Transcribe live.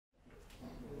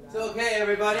So, okay,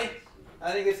 everybody,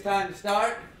 I think it's time to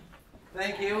start.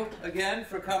 Thank you again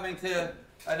for coming to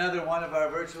another one of our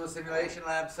Virtual Simulation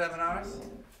Lab seminars.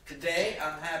 Today,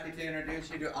 I'm happy to introduce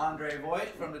you to Andre Voigt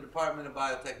from the Department of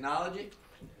Biotechnology.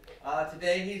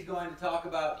 Today, he's going to talk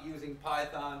about using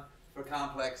Python for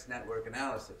complex network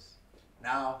analysis.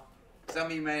 Now, some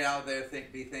of you may out there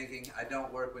be thinking, I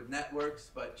don't work with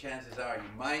networks, but chances are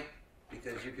you might,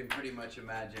 because you can pretty much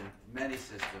imagine many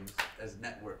systems as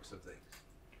networks of things.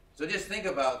 So just think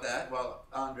about that while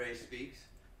Andre speaks,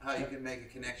 how you can make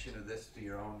a connection of this to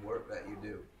your own work that you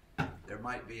do. There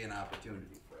might be an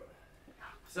opportunity for it.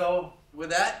 So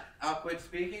with that, I'll quit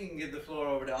speaking and give the floor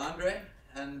over to Andre,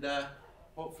 and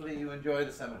hopefully you enjoy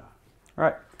the seminar. All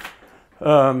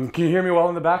right. Can you hear me well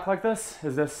in the back like this?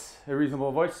 Is this a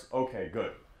reasonable voice? Okay,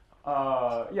 good.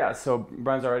 Yeah, so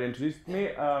Brian's already introduced me.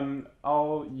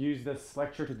 I'll use this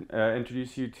lecture to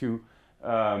introduce you to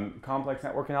complex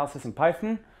network analysis in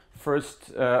Python.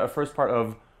 First part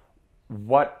of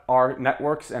what are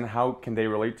networks and how can they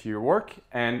relate to your work,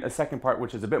 and a second part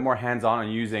which is a bit more hands-on on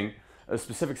using a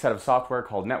specific set of software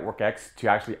called NetworkX to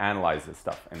actually analyze this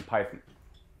stuff in Python.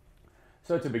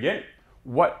 So to begin,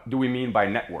 what do we mean by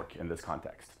network in this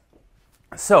context?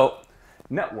 So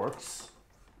networks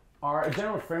are a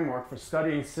general framework for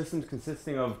studying systems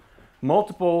consisting of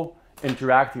multiple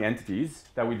interacting entities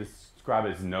that we describe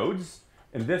as nodes,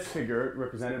 in this figure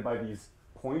represented by these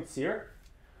points here,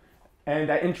 and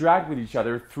that interact with each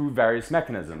other through various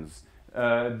mechanisms.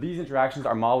 These interactions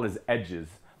are modeled as edges.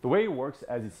 The way it works,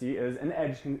 as you see, is an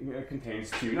edge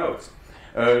contains two nodes,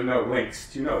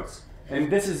 links, two nodes. And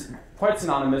this is quite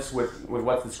synonymous with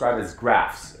what's described as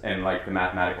graphs and like the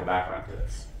mathematical background to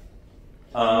this.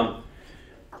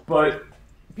 But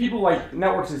people like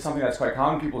networks is something that's quite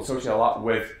common. People associate a lot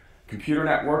with computer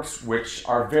networks, which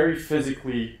are very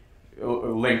physically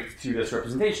linked to this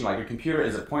representation. Like a computer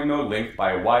is a point node linked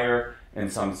by a wire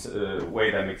in some way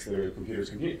that makes the computers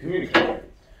communicate.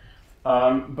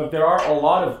 But there are a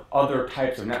lot of other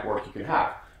types of network you can have.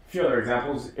 A few other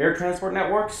examples: air transport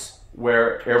networks,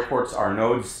 where airports are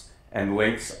nodes and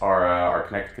links are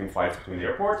connecting flights between the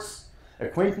airports.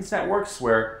 Acquaintance networks,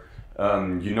 where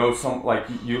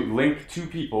you link two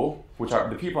people, which are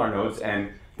the people are nodes and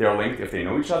they're linked if they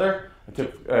know each other.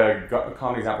 A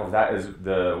common example of that is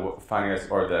the fact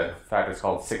that it's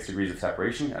called 6 degrees of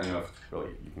separation. I don't know if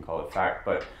really you can call it fact,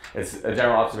 but it's a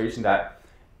general observation that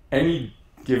any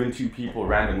given two people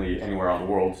randomly anywhere around the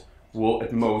world will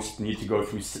at most need to go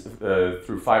through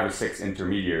 5 or 6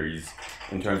 intermediaries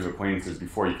in terms of acquaintances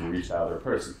before you can reach that other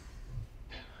person.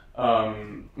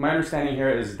 My understanding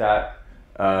here is that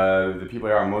the people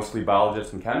here are mostly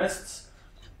biologists and chemists.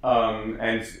 And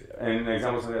an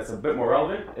example of something that's a bit more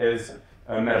relevant is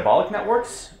metabolic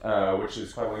networks, which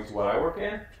is quite linked to what I work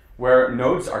in, where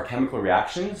nodes are chemical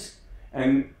reactions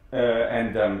and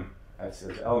as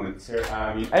elements here,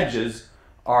 edges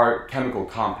are chemical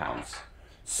compounds.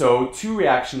 So two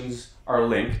reactions are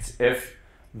linked if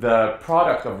the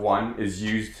product of one is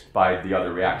used by the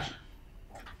other reaction.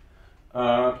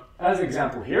 As an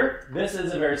example here, this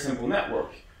is a very simple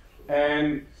network.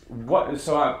 And I'm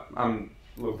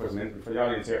a little person for the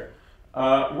audience here.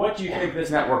 What do you think this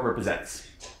network represents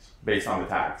based on the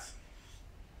tags?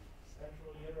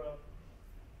 Central Europe.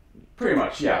 Pretty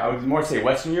much, yeah. I would more say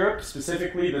Western Europe,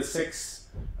 specifically the 6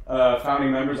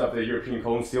 founding members of the European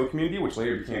Coal and Steel Community, which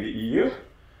later became the EU.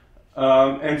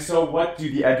 And so what do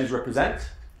the edges represent?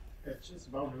 Edges,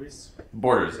 boundaries.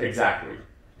 Borders, exactly.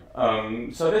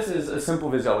 So this is a simple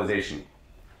visualization.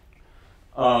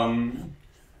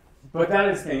 But that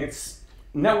is the thing.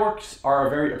 Networks are a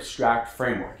very abstract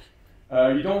framework.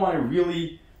 You don't want to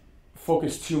really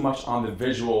focus too much on the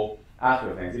visual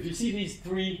aspect of things. If you see these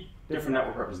 3 different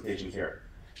network representations here,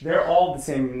 they're all the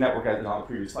same network as on the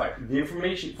previous slide. The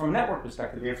information, from a network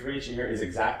perspective, the information here is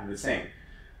exactly the same.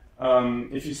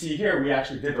 If you see here, we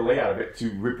actually did the layout of it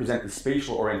to represent the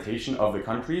spatial orientation of the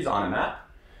countries on a map,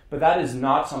 but that is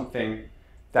not something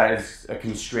that is a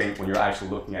constraint when you're actually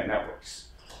looking at networks.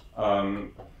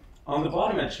 On the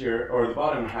bottom edge here, or the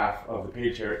bottom half of the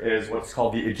page here, is what's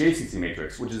called the adjacency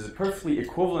matrix, which is a perfectly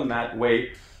equivalent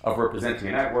way of representing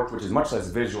a network, which is much less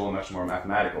visual and much more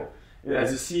mathematical.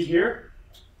 As you see here,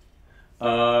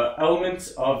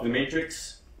 elements of the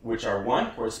matrix, which are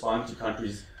 1, correspond to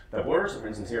countries that border. So for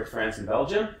instance here, France and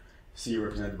Belgium, see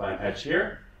represented by an edge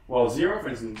here. While 0, for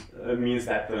instance, means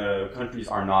that the countries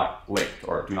are not linked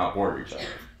or do not border each other.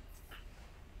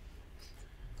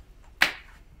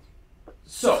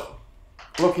 So,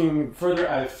 looking further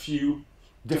at a few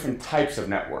different types of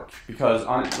network, because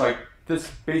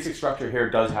this basic structure here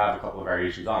does have a couple of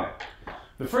variations on it.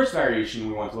 The first variation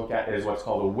we want to look at is what's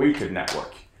called a weighted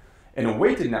network. In a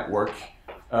weighted network,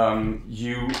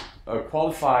 you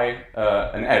qualify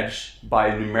an edge by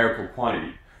a numerical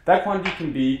quantity. That quantity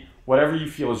can be whatever you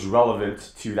feel is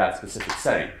relevant to that specific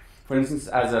setting. For instance,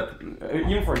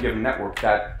 even for a given network,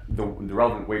 that the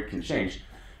relevant weight can change.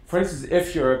 For instance,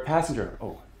 if you're a passenger,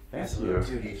 thank you.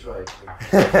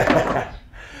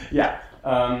 Yeah,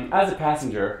 as a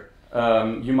passenger,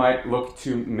 you might look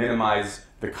to minimize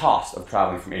the cost of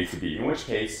traveling from A to B, in which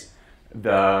case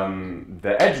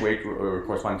the edge weight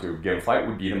corresponding to a given flight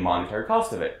would be the monetary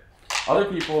cost of it. Other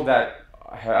people that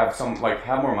have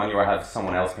more money or have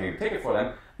someone else paying the ticket for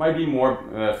them might be more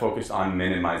focused on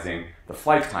minimizing the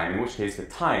flight time, in which case the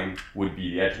time would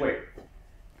be the edge weight.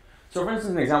 So for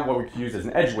instance, an example of what we could use as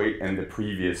an edge weight in the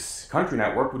previous country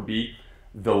network would be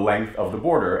the length of the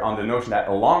border, on the notion that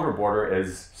a longer border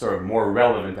is sort of more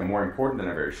relevant and more important than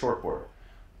a very short border.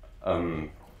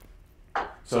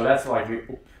 So that's like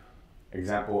an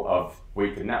example of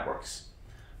weighted networks.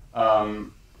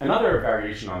 Another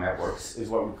variation on networks is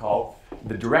what we call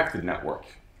the directed network.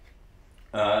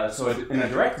 So in a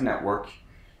directed network,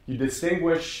 you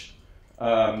distinguish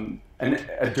a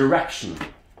direction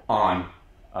on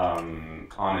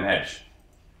an edge.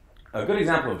 A good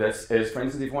example of this is, for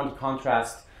instance, if you want to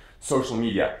contrast social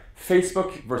media,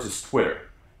 Facebook versus Twitter.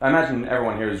 I imagine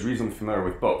everyone here is reasonably familiar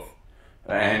with both,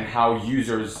 and how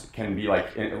users can be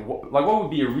what would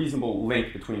be a reasonable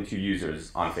link between two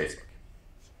users on Facebook?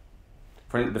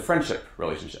 The friendship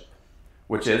relationship,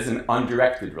 which is an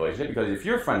undirected relationship, because if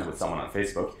you're friends with someone on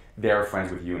Facebook, they're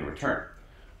friends with you in return.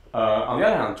 On the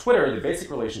other hand, on Twitter, the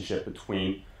basic relationship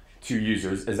between two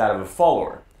users is that of a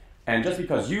follower. And just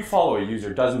because you follow a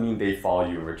user doesn't mean they follow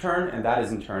you in return, and that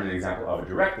is in turn an example of a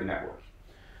directed network.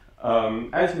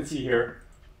 As you can see here,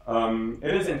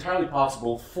 it is entirely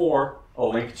possible for a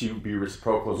link to be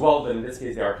reciprocal as well, but in this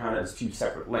case they are counted as two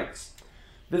separate links.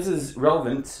 This is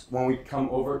relevant when we come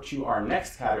over to our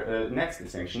next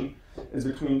distinction, is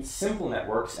between simple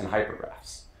networks and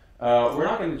hypergraphs. We're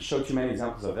not going to show too many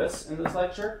examples of this in this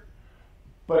lecture,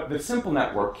 but the simple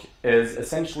network is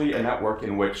essentially a network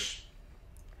in which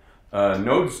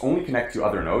nodes only connect to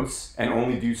other nodes and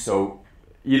only do so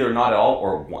either not at all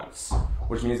or once,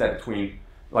 which means that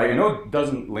a node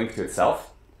doesn't link to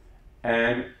itself,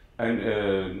 and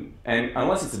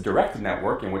unless it's a directed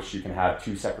network in which you can have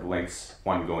two separate links,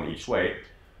 one going each way,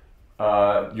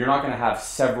 you're not going to have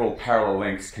several parallel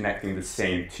links connecting the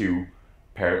same two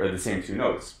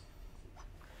nodes.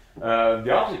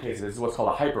 The opposite case of this is what's called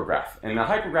a hypergraph. In a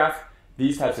hypergraph,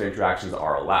 these types of interactions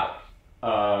are allowed.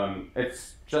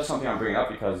 It's just something I'm bringing up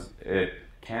because it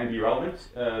can be relevant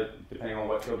depending on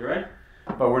what field you're in,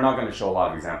 but we're not going to show a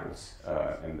lot of examples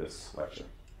in this lecture.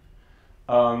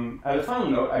 As a final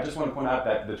note, I just want to point out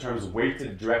that the terms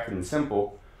weighted, directed, and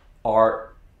simple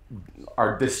are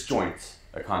disjoint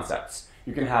concepts.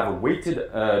 You can have a weighted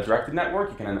directed network,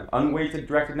 you can have an unweighted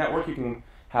directed network, you can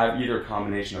have either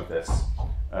combination of this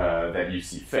that you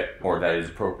see fit or that is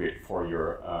appropriate for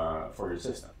your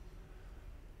system.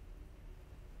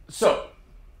 So,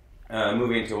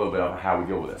 moving into a little bit of how we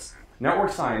deal with this.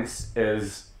 Network science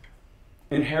is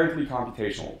inherently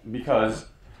computational because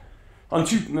on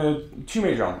two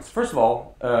major elements. First of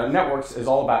all, networks is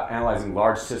all about analyzing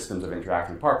large systems of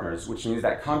interacting partners, which means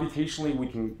that computationally we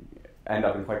can end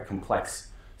up in quite complex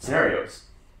scenarios.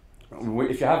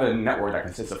 If you have a network that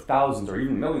consists of thousands or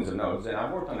even millions of nodes, and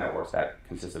I've worked on networks that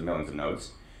consist of millions of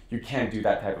nodes, you can't do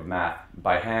that type of math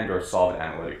by hand or solve it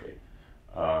analytically.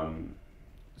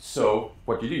 So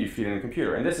what you do, you feed in a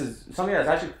computer. And this is something that's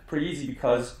actually pretty easy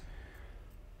because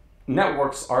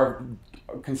networks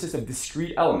consist of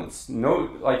discrete elements.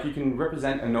 You can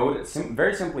represent a node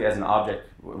very simply as an object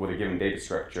with a given data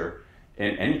structure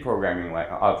in any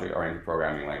object-oriented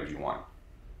programming language you want.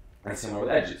 And similar with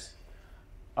edges.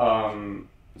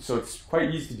 So it's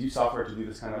quite easy to do software to do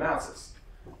this kind of analysis.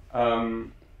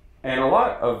 And a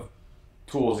lot of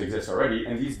tools exist already,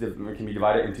 and these can be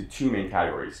divided into two main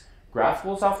categories: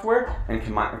 graphical software and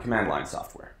command line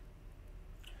software.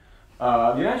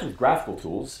 The advantage with graphical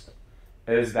tools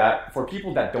is that for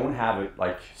people that don't have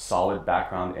a solid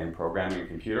background in programming and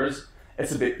computers,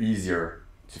 it's a bit easier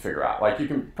to figure out. You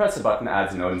can press a button that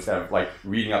adds a node instead of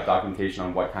reading up documentation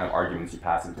on what kind of arguments you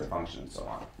pass into a function and so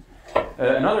on.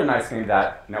 Another nice thing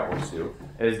that networks do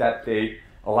is that they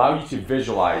allow you to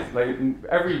visualize.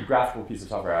 Every graphical piece of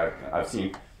software I've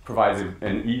seen provides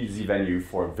an easy venue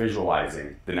for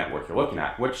visualizing the network you're looking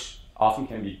at, which often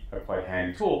can be a quite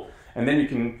handy tool. And then you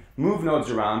can move nodes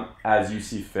around as you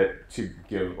see fit to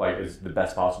give is the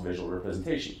best possible visual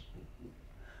representation.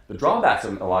 The drawbacks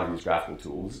of a lot of these graphical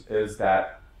tools is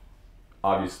that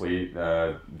obviously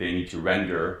they need to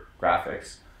render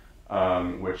graphics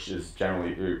which is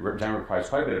generally requires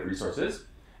quite a bit of resources,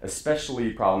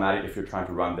 especially problematic if you're trying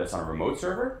to run this on a remote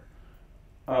server.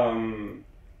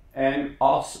 And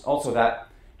also that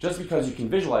just because you can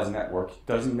visualize a network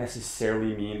doesn't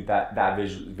necessarily mean that that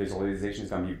visualization is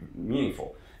going to be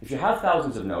meaningful. If you have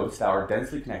thousands of nodes that are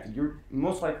densely connected, you're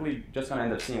most likely just going to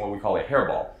end up seeing what we call a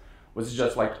hairball, which is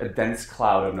just like a dense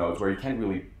cloud of nodes where you can't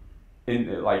really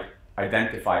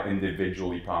identify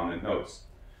individually prominent nodes.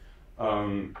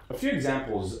 A few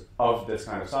examples of this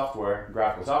kind of software,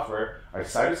 graphical software, are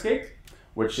Cytoscape,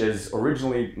 which is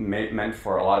originally meant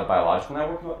for a lot of biological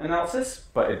network analysis,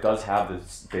 but it does have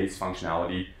this base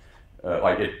functionality,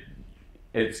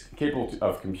 it's capable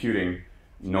of computing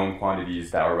known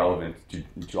quantities that are relevant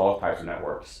to all types of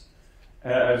networks,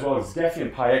 as well as Gephi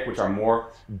and Payek, which are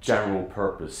more general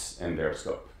purpose in their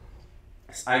scope.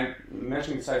 I'm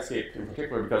mentioning Cytoscape in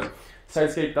particular because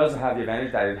Cytoscape does have the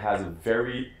advantage that it has a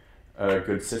very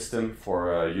good system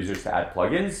for users to add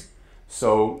plugins,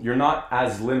 so you're not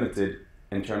as limited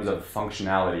in terms of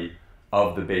functionality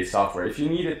of the base software. If you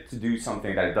need it to do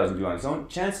something that it doesn't do on its own,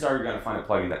 chances are you're going to find a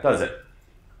plugin that does it.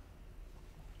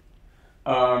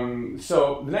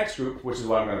 So the next group, which is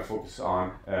what I'm going to focus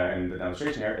on in the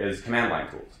demonstration here, is command line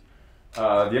tools.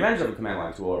 The advantage of a command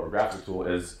line tool or a graphical tool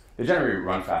is they generally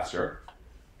run faster.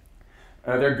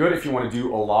 They're good if you want to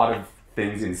do a lot of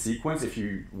things in sequence. If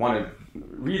you want to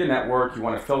read a network, you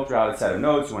want to filter out a set of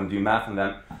nodes, you want to do math on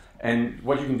them, and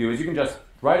what you can do is you can just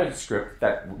write a script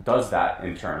that does that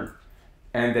in turn,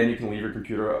 and then you can leave your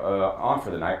computer on for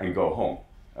the night and go home.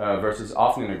 Versus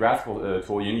often in a graphical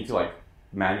tool, you need to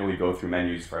manually go through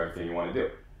menus for everything you want to do.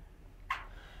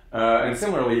 And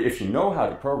similarly, if you know how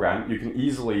to program, you can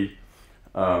easily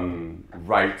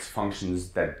write functions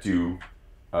that do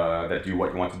what you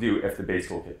want to do if the base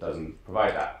toolkit doesn't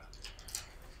provide that.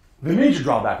 The major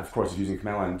drawback, of course, of using a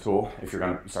command line tool, if you're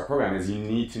going to start programming, is you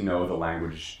need to know the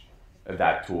language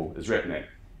that tool is written in.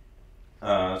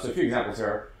 So a few examples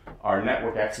here are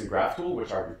NetworkX and GraphTool,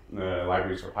 which are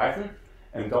libraries for Python,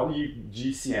 and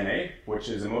WGCNA, which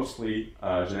is a mostly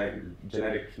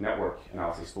genetic network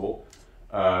analysis tool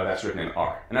that's written in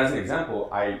R. And as an example,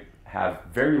 I have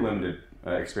very limited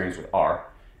experience with R,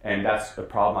 and that's a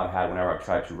problem I've had whenever I've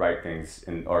tried to write things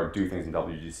or do things in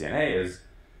WGCNA is,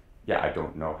 I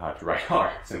don't know how to write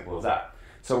R, simple as that.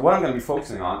 So what I'm going to be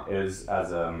focusing on is,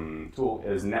 as a tool,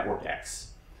 is NetworkX.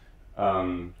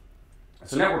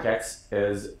 So NetworkX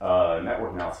is a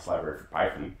network analysis library for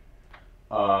Python.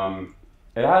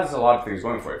 It has a lot of things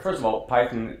going for it. First of all,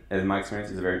 Python, in my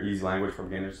experience, is a very easy language for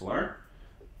beginners to learn.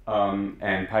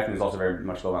 And Python is also very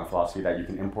much built on philosophy that you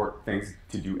can import things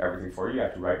to do everything for you. You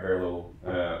have to write very little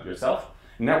yourself.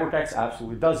 NetworkX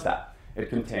absolutely does that. It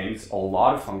contains a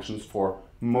lot of functions for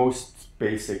most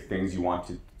basic things you want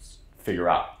to figure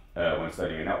out when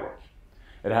studying a network.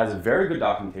 It has a very good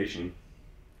documentation.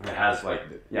 It has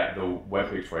the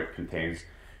webpage for it contains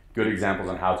good examples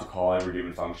on how to call every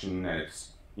given function, and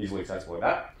it's easily accessible like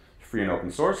that. Free and open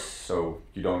source, so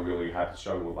you don't really have to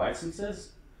struggle with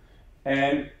licenses.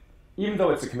 And even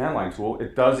though it's a command line tool,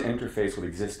 it does interface with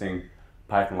existing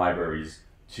Python libraries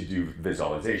to do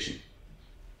visualization.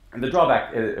 And the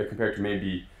drawback compared to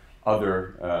maybe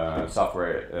other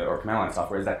software or command line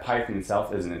software is that Python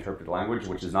itself is an interpreted language,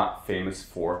 which is not famous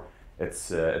for its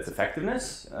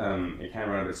effectiveness. It can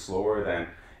run a bit slower than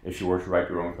if you were to write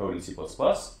your own code in C++.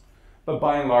 But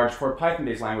by and large, for a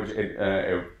Python-based language,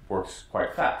 it works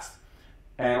quite fast.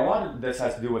 And a lot of this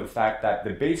has to do with the fact that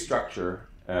the base structure,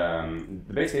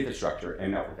 the base data structure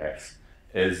in NetworkX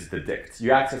is the dicts.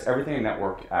 You access everything in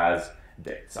network as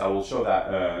dicts. I will show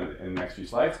that in the next few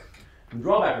slides. The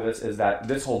drawback of this is that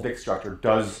this whole dict structure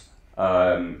does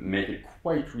make it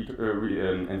quite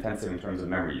intensive in terms of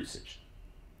memory usage.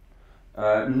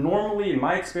 Normally, in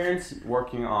my experience,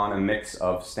 working on a mix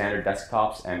of standard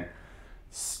desktops and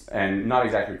not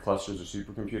exactly clusters or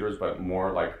supercomputers, but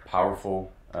more like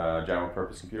powerful general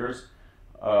purpose computers,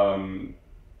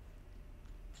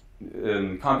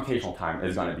 computational time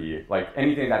is going to be,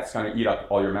 anything that's going to eat up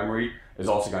all your memory is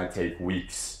also going to take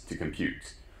weeks to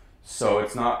compute. So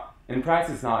it's not, in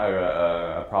practice, it's not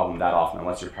a problem that often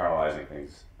unless you're parallelizing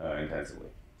things intensively.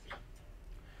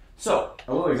 So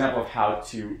a little example of how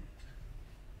to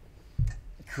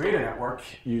create a network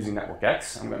using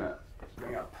NetworkX. I'm going to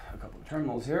bring up a couple of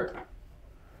terminals here.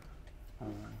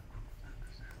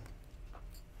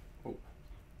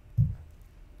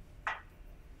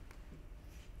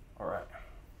 All right.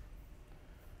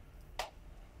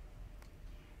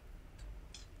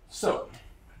 So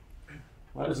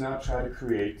let us now try to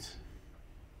create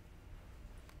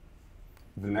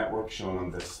the network shown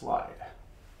on this slide.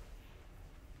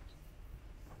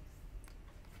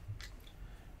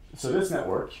 So this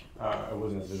network, it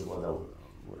wasn't as visible as I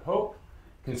would hope,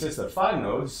 consists of 5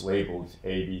 nodes labeled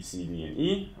A, B, C, D, and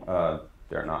E.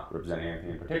 They're not representing anything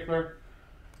in particular.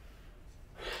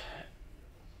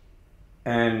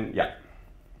 And yeah,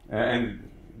 and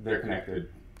they're connected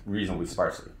reasonably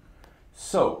sparsely.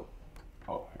 So,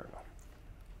 oh, here we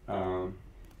go.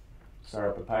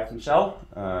 Start up a Python shell,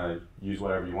 use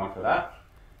whatever you want for that.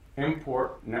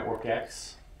 Import network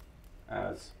X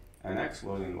as NX,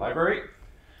 loading the library.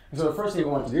 And so the first thing we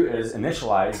want to do is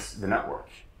initialize the network.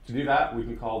 To do that, we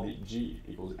can call the g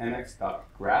equals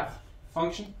nx.graph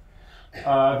function. The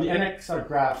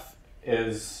nx.graph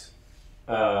is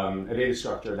a data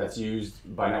structure that's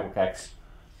used by network X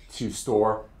to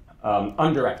store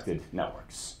undirected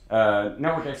networks.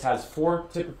 Network X has 4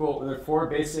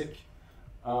 basic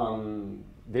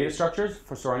data structures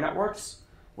for storing networks,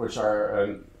 which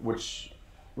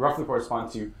roughly correspond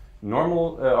to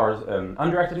normal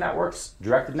undirected networks,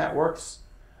 directed networks,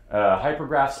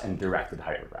 hypergraphs, and directed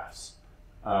hypergraphs.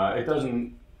 It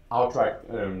doesn't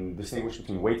outright distinguish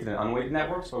between weighted and unweighted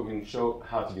networks, but we can show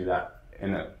how to do that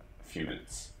in a few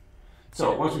minutes.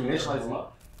 So once we initialize the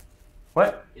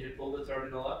what? Did it pull the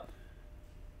terminal up?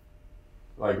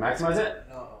 Like maximize it?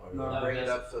 No, bring it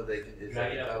up so they can it's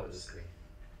drag at it the up. top of the screen.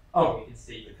 Oh. You can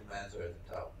see. The commands are at the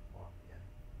top. More,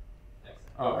 yeah.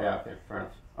 Excellent. Oh yeah, okay, fair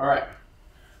enough. All right.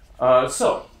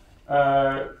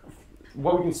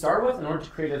 What we can start with in order to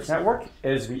create this network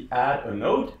is we add a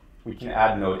node. We can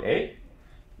add node A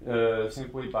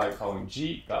simply by calling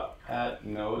g.add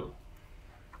node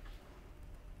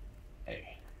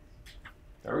A.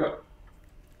 There we go.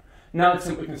 Now it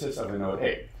simply consists of a node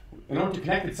A. In order to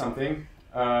connect it to something,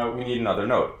 we need another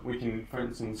node. We can, for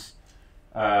instance,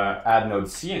 add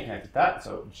node C and connect it to that.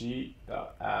 So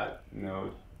g.add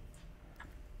node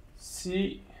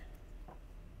C.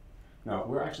 No,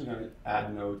 we're actually going to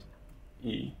add node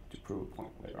E to prove a point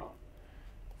later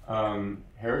on.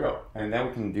 Here we go. And then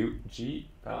we can do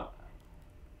g.add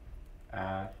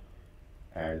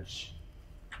edge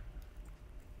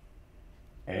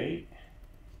A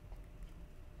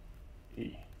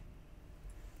E.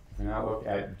 We now look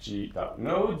at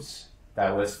g.nodes.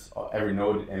 That lists every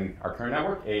node in our current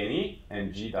network, A and E,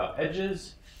 and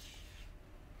g.edges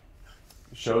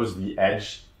shows the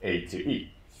edge A to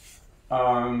E.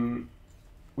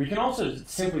 We can also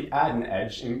simply add an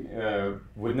edge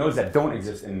with nodes that don't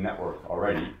exist in the network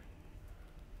already.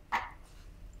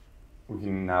 We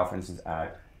can now, for instance,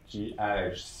 add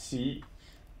edge C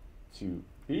to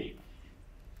B.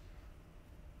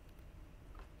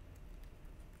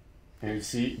 And you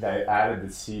see that I added the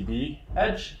CB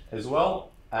edge as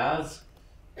well as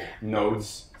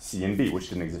nodes C and B, which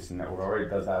didn't exist in the network already. It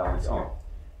does that on its own.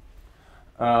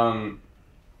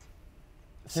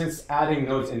 Since adding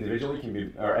nodes individually can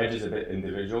be, or edges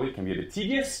individually can be a bit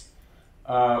tedious,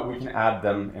 we can add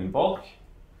them in bulk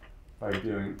by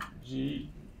doing g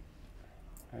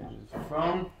edges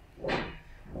from,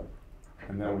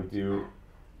 and then we do,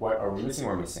 what are we missing?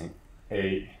 We're missing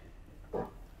a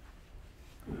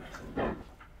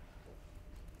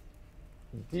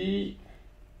D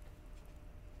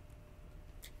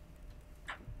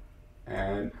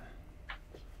and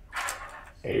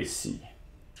AC.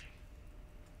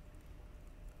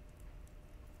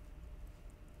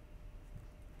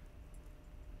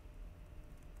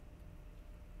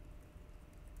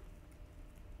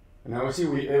 And now we see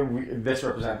this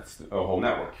represents a whole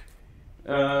network.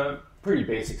 Pretty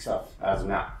basic stuff as of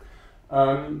now.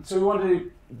 So we want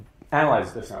to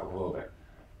analyze this network a little bit.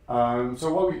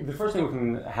 The first thing we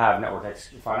can have network X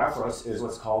find out for us is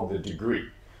what's called the degree.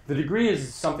 The degree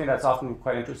is something that's often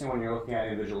quite interesting when you're looking at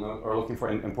individual nodes or looking for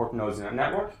important nodes in a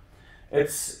network.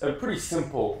 It's a pretty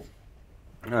simple.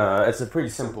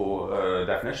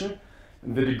 Definition.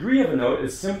 The degree of a node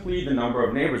is simply the number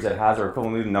of neighbors it has, or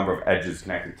equivalently the number of edges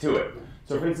connected to it.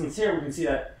 So, for instance, here we can see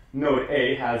that node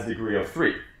A has degree of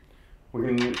 3.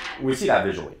 We see that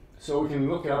visually. So we can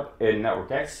look it up in network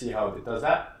X, see how it does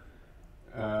that.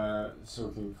 So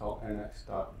we can call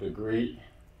nx.degree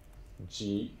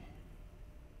G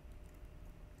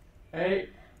A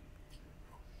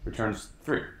returns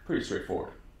 3. Pretty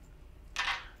straightforward.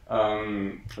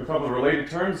 A couple of related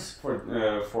terms for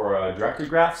directed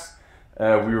graphs.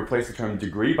 We replace the term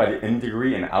degree by the in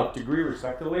degree and out degree,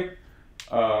 respectively,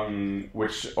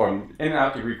 which in and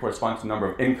out degree correspond to the number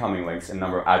of incoming links and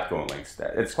number of outgoing links.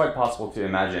 It's quite possible to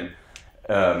imagine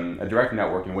a direct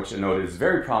network in which a node is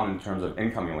very prominent in terms of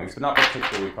incoming links, but not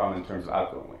particularly prominent in terms of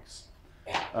outgoing links.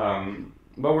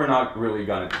 But we're not really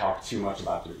going to talk too much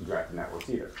about the directed networks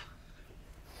either.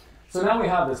 So now we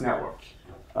have this network.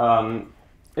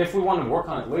 If we want to work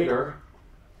on it later,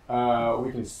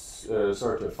 we can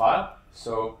sort to a file.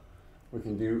 So we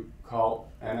can do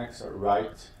call nx or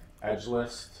write edge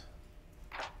list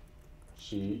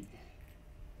g,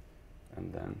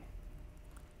 and then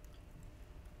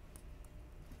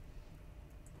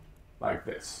like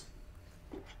this.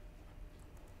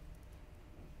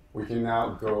 We can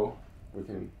now go, we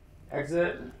can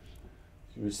exit,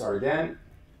 restart again,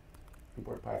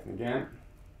 import Python again,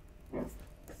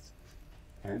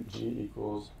 and g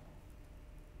equals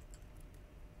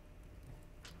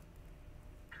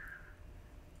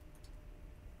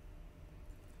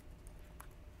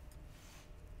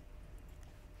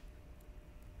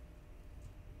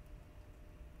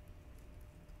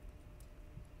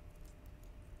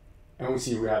and we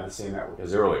see we have the same network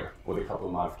as earlier with a couple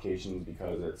of modifications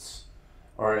because it's,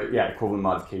 or yeah, equivalent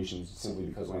modifications simply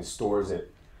because when it stores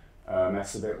it,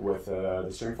 messes a bit with the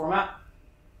string format,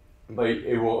 but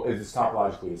it's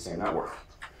topologically the same network.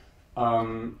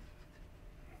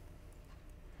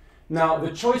 Now, the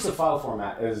choice of file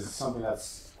format is something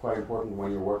that's quite important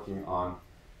when you're working on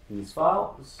these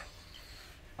files.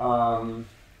 Yeah,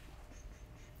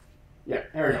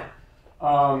 there we go.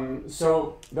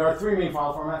 So there are three main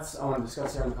file formats I want to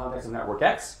discuss here in the context of network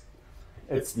X.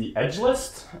 It's the edge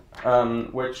list,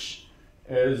 which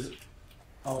is,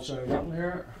 I'll show you an example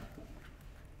here.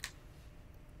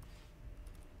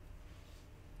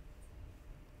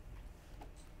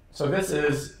 So this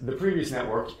is the previous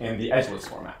network in the edge list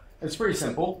format. It's pretty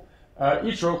simple.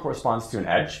 Each row corresponds to an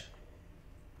edge,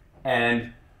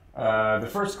 and the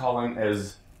first column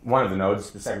is one of the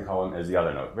nodes, the second column is the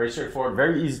other node. Very straightforward,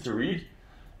 very easy to read,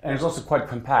 and it's also quite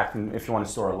compact if you want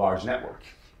to store a large network.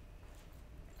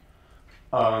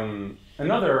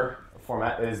 Another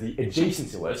format is the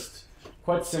adjacency list,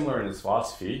 quite similar in its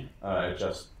philosophy, it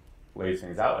just lays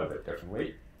things out a bit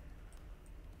differently.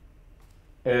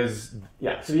 So the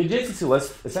adjacency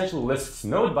list essentially lists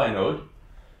node by node,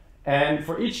 and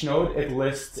for each node it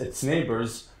lists its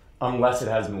neighbors unless it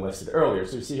has been listed earlier.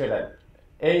 So you see here that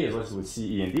A is listed with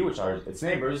C, E, and D, which are its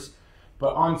neighbors,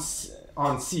 but on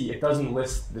C, it doesn't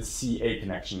list the CA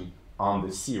connection on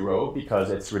the C row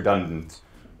because it's redundant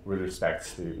with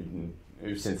respect to,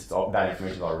 since that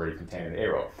information is already contained in the A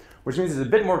row, which means it's a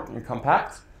bit more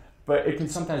compact, but it can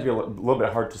sometimes be a little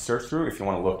bit hard to search through if you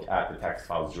want to look at the text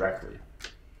files directly.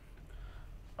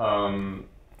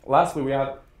 Lastly, we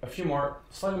have a few more,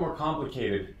 slightly more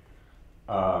complicated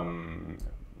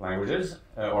languages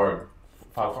or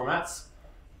file formats.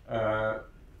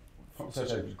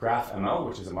 Such as GraphML,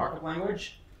 which is a markup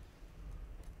language,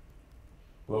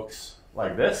 looks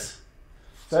like this.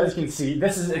 So as you can see,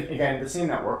 this is again the same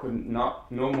network with no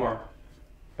more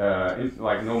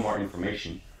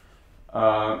information.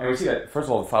 And we see that first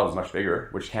of all the file is much bigger,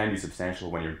 which can be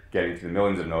substantial when you're getting to the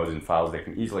millions of nodes in files that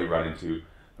can easily run into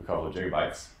a couple of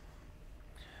gigabytes.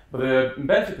 But the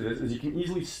benefit of this is you can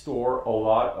easily store a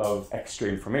lot of extra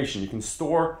information. You can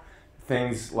store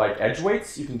things like edge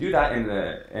weights. You can do that in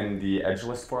the edge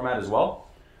list format as well.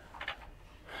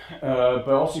 But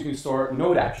also you can store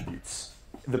node attributes.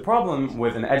 The problem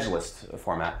with an edge list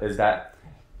format is that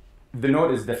the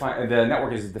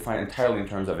network is defined entirely in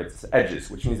terms of its edges,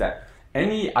 which means that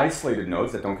any isolated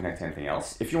nodes that don't connect to anything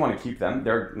else, if you want to keep them,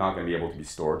 they're not going to be able to be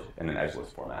stored in an edge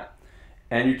list format.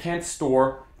 And you can't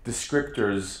store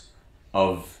descriptors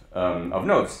of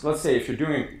nodes. Let's say if you're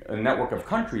doing a network of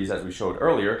countries, as we showed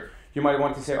earlier, you might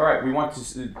want to say, all right, we want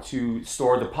to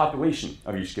store the population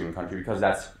of each given country because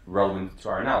that's relevant to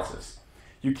our analysis.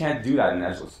 You can't do that in an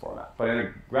edge list format. But in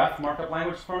a graph markup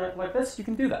language format like this, you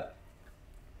can do that.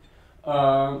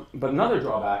 But another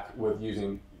drawback with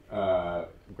using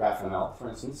GraphML, for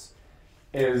instance,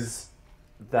 is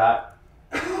that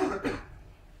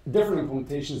different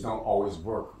implementations don't always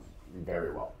work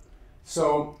very well.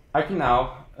 So I can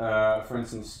now, for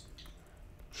instance,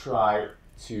 try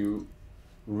to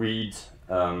read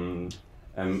a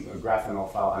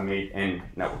GraphML file I made in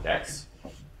network X.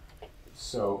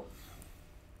 So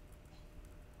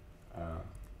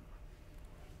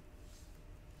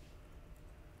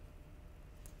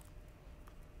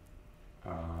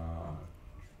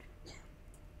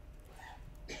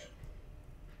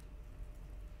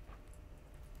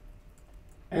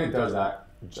and it does that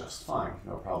just fine,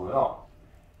 no problem at all.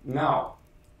 Now,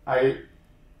 I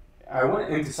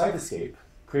went into Cytoscape,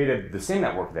 created the same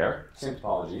network there, same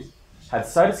topology, had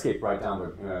Cytoscape write down the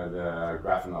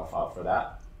GraphML file for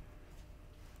that.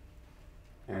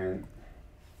 And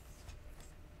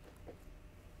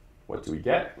what do we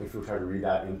get if we try to read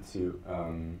that into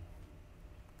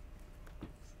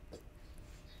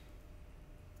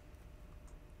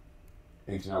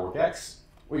network X?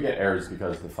 We get errors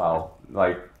because the file,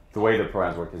 like the way the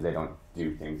programs work is they don't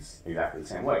do things exactly the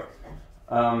same way.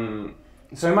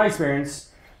 So in my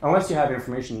experience, unless you have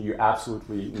information you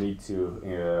absolutely need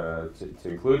to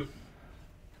include,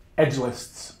 edge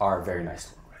lists are very nice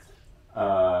to work with.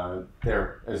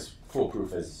 They're as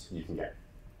foolproof as you can get.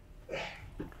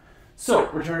 So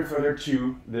returning further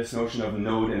to this notion of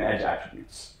node and edge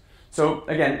attributes. So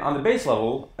again, on the base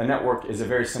level, a network is a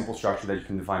very simple structure that you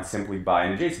can define simply by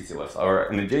an adjacency list, or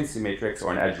an adjacency matrix,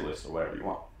 or an edge list, or whatever you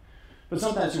want. But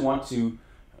sometimes you want to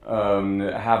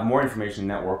have more information in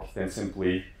the network than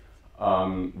simply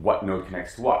what node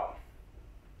connects to what.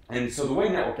 And so the way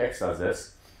Network X does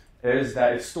this is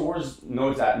that it stores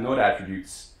node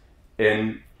attributes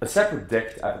in a separate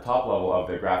dict at the top level of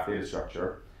the graph data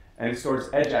structure, and it stores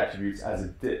edge attributes as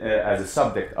a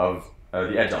subdict of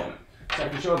the edge element. So I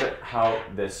can show that how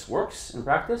this works in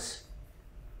practice.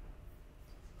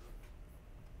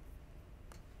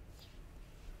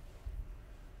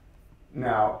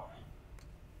 Now,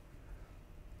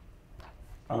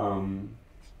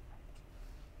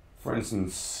 for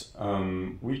instance,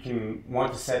 we can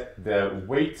want to set the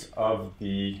weight of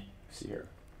the, see here,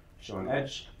 show an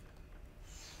edge.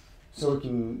 So we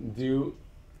can do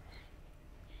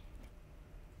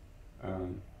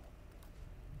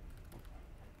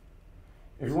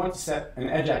if we want to set an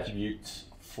edge attribute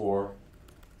for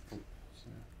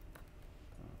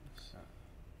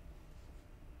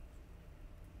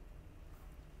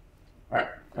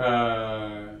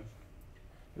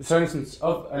so an instance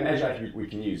of an edge attribute we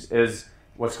can use is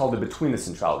what's called the between the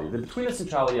centrality. The between the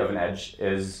centrality of an edge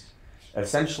is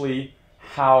essentially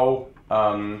how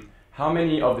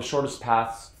many of the shortest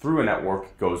paths through a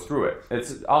network goes through it.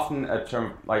 It's often a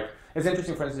term, like, it's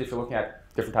interesting, for instance, if you're looking at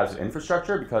different types of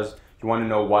infrastructure, because you want to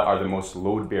know what are the most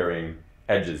load-bearing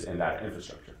edges in that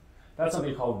infrastructure. That's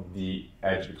something called the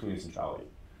edge between the centrality.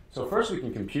 So first we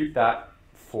can compute that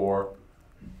for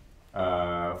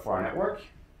our network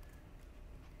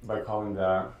by calling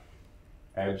the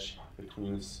edge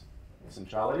between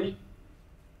centrality.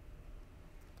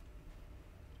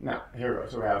 Now, here we go.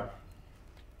 So we have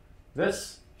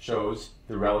this shows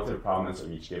the relative prominence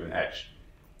of each given edge.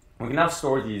 We can now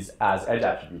store these as edge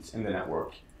attributes in the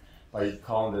network by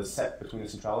calling the set between the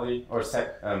centrality, or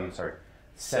set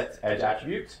edge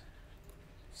attribute.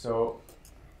 So,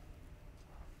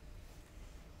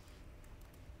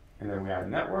 and then we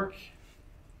add network.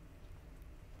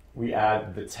 We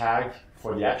add the tag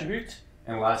for the attribute,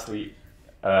 and lastly,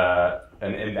 an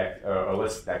index or a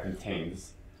list that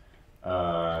contains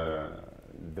the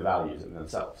values in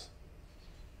themselves.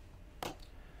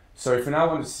 So if we now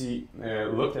want to see,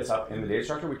 look this up in the data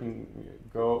structure, we can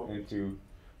go into,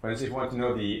 for instance, if we want to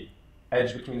know the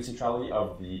edge between the centrality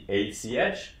of the AC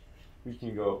edge, we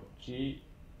can go G,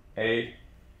 A,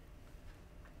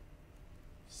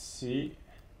 C,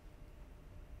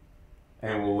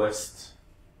 and we'll list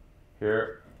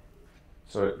here,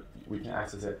 so we can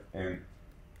access it in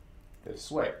this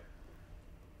way.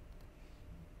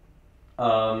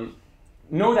 Node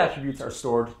attributes are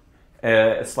stored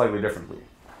slightly differently.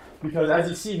 Because as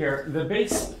you see here, the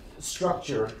base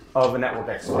structure of a Network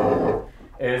X node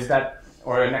is that,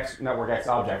 or a Network X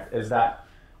object, is that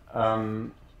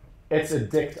it's a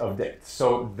dict of dicts.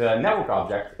 So the network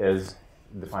object is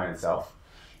defined itself.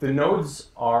 The nodes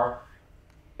are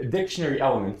dictionary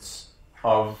elements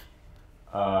of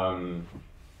that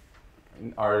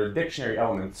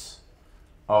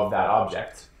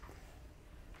object.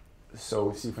 So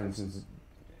we see, for instance,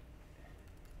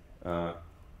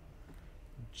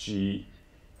 G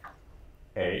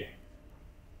A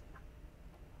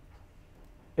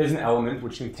is an element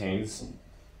which contains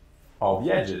all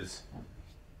the edges,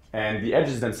 and the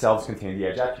edges themselves contain the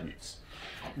edge attributes.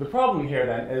 The problem here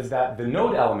then is that the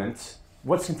node element,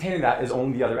 what's contained in that is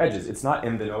only the other edges. It's not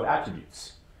in the node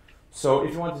attributes. So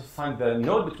if you want to find the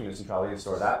node between the centrality and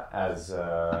store that as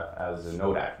a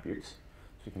node attribute, so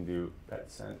we can do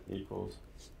that cent equals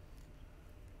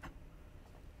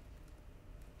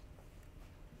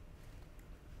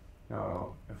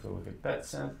now, if we look at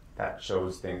betcent, that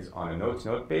shows things on a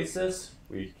node-to-node basis.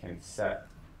 We can set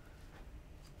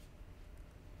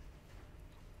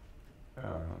yeah,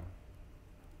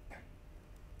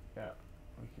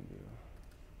 we can do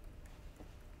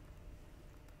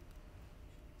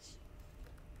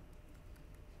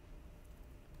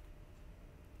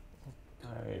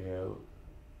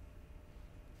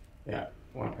yeah,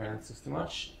 one parent is too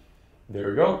much. There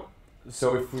we go.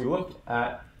 So if we look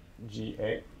at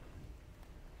GA,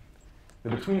 the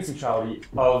between centrality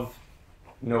of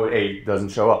node A doesn't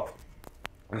show up.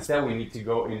 Instead, we need to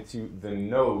go into the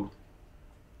node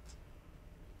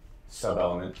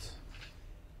subelement,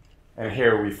 and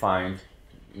here we find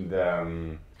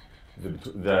the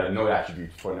the node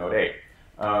attribute for node A.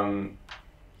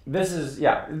 This is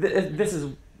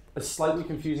a slightly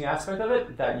confusing aspect of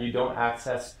it, that you don't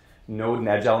access node and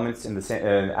edge elements in the same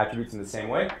attributes in the same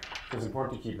way. So it's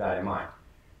important to keep that in mind.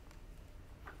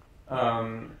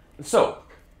 So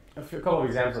a couple of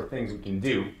examples of things we can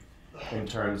do in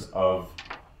terms of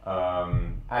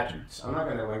attributes. I'm not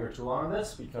going to linger too long on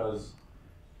this because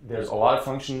there's a lot of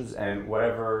functions, and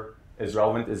whatever is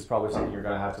relevant is probably something you're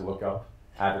going to have to look up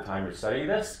at the time you're studying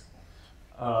this.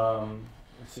 Let's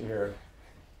see here.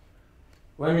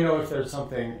 Let me know if there's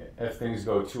something, if things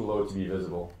go too low to be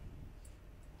visible.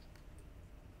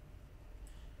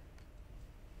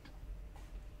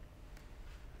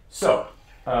 So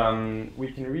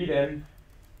we can read in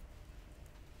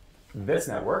this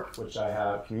network, which I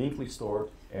have conveniently stored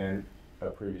in a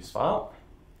previous file.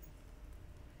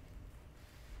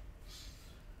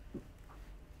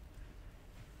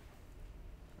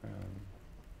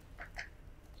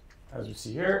 As you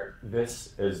see here,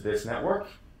 this is this network.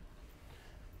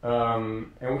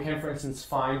 And we can, for instance,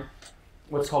 find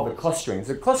what's called the clustering.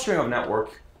 The clustering of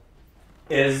network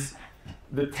is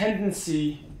the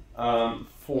tendency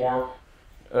for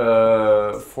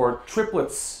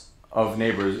triplets of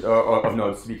neighbors of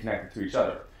nodes to be connected to each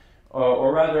other,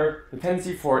 or rather, the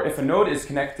tendency for if a node is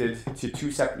connected to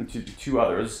two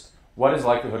others, what is the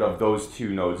likelihood of those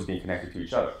two nodes being connected to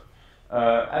each other?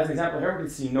 As an example here, we can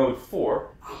see node 4.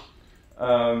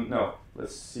 No,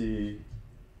 let's see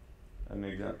an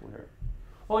example here.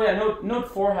 Well, yeah, node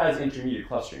 4 has intermediate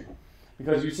clustering,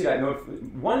 because you see that node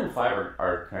 1 and 5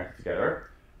 are connected together.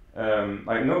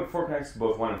 Like node 4 connects to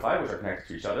both 1 and 5, which are connected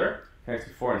to each other. Connects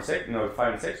to 4 and 6, node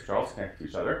 5 and 6, which are also connected to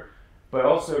each other. But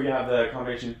also you have the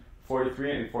combination 4 to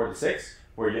 3 and 4 to 6,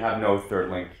 where you have no third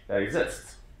link that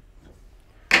exists.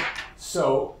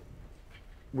 So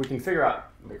we can figure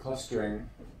out the clustering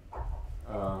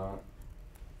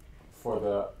for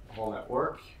the whole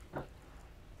network.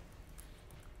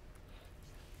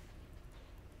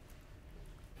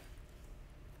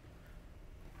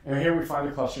 And here we find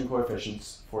the clustering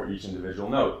coefficients for each individual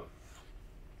node.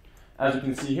 As you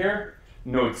can see here,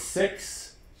 node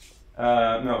 7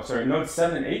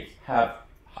 and 8 have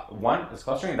 1 as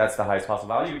clustering. That's the highest possible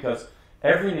value because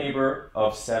every neighbor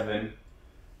of 7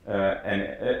 and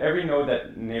every node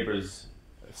that neighbors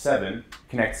 7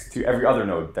 connects to every other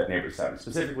node that neighbors 7,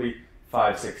 specifically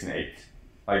 5, 6, and 8.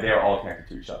 Like, they are all connected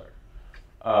to each other.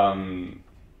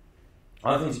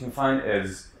 Other things you can find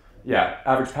is,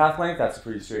 average path length. That's a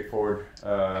pretty straightforward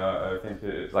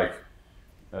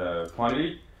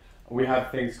quantity. We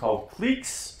have things called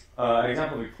cliques. An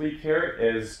example of a clique here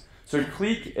is, so a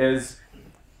clique is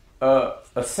a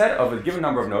set of a given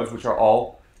number of nodes which are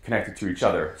all connected to each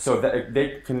other. So that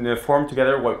they can form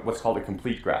together what's called a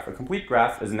complete graph. A complete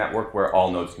graph is a network where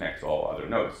all nodes connect to all other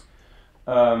nodes.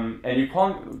 And you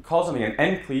call something an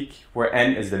n clique, where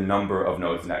n is the number of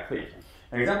nodes in that clique.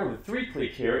 An example of the 3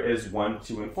 clique here is 1,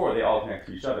 2, and 4. They all connect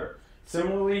to each other.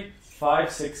 Similarly, 5,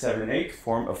 6, 7, and 8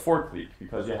 form a 4 clique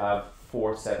because you have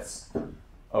 4 sets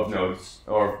of nodes,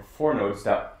 or 4 nodes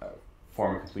that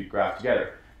form a complete graph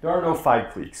together. There are no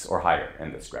 5 cliques or higher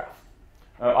in this graph.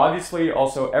 Obviously,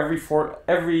 also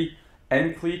every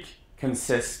n clique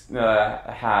has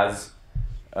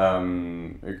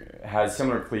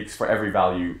similar cliques for every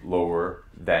value lower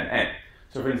than n.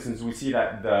 So, for instance, we see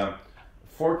that the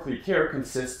 4 clique here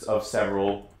consists of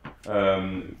several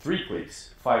 3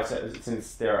 cliques.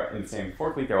 Since they're in the same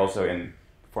 4 clique, they're also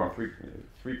form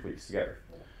 3 cliques together.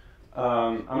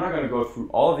 I'm not going to go through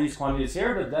all of these quantities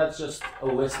here, but that's just a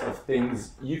list of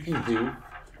things you can do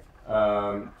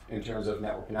in terms of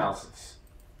network analysis.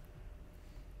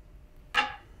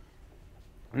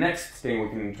 Next thing we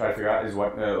can try to figure out is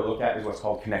look at what's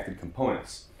called connected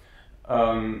components.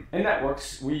 In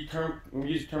networks, we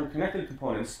use the term connected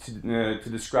components to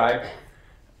describe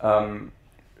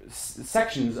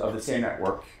sections of the same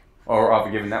network or of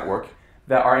a given network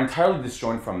that are entirely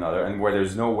disjoint from another, and where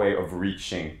there's no way of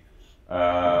reaching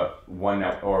one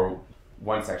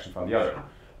section from the other.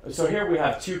 So here we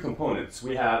have 2 components.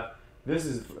 This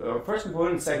is first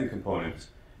component and second component,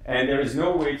 and there is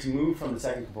no way to move from the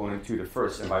second component to the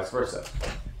first and vice versa.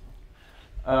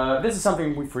 This is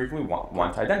something we frequently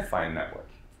want to identify in a network.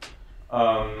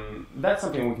 That's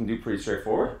something we can do pretty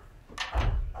straightforward.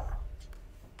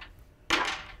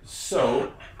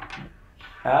 So,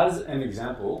 as an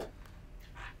example,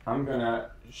 I'm going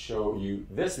to show you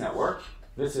this network.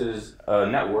 This is a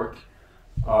network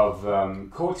of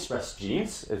co-expressed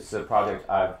genes. It's a project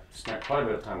I've spent quite a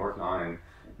bit of time working on and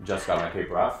just got my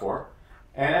paper out for.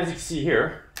 And as you can see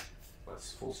here,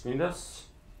 let's full screen this.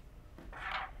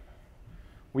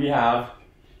 We have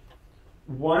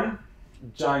one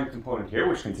giant component here,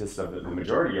 which consists of the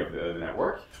majority of the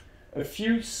network, a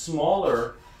few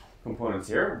smaller components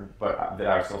here, but that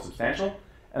are still substantial,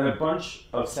 and a bunch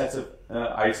of sets of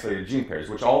isolated gene pairs,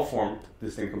 which all form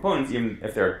distinct components, even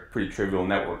if they're pretty trivial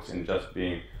networks in just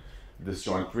being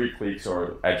disjoint 3 cliques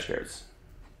or edge pairs,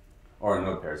 or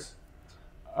node pairs.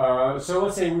 So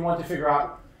let's say we want to figure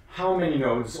out how many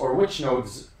nodes or which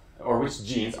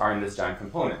genes are in this giant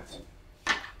component.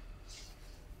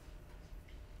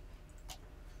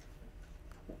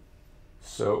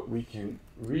 So we can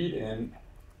read in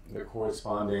the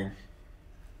corresponding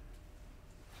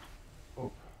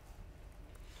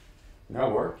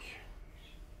network.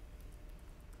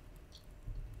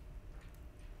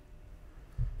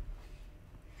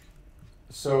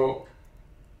 So,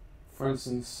 for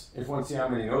instance, if we want to see how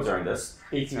many nodes are in this,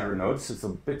 1,800 nodes, so it's a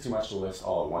bit too much to list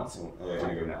all at once in a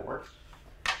given network.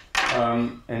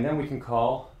 And then we can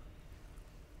call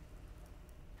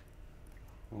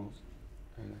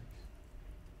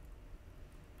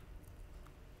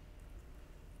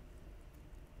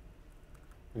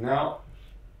now,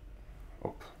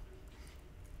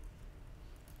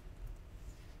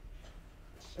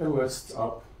 it lists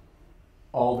up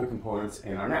all the components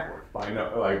in our network by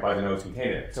the nodes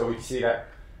contained in it. So we can see that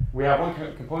we have one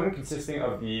component consisting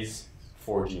of these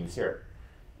 4 genes here.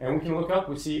 And we can look up,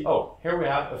 we see, oh, here we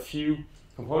have a few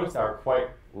components that are quite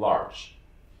large.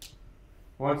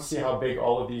 We want to see how big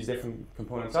all of these different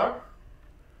components are.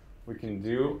 We can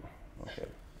do, okay.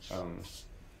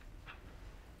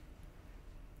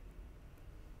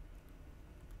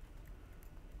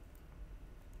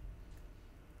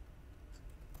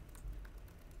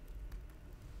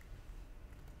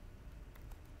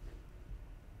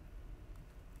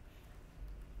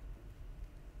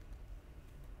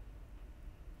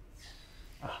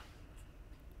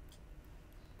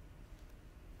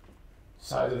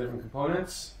 Size of different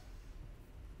components.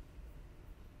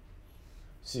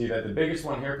 See that the biggest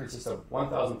one here consists of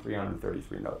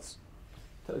 1,333 nodes.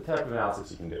 The type of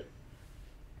analysis you can do.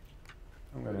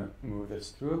 I'm going to move this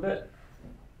through a bit.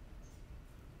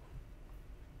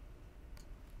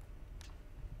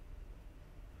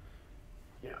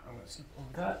 Yeah, I'm going to skip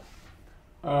over that.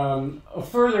 A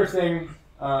further thing we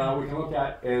can look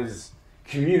at is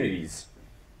communities.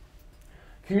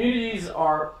 Communities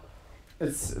are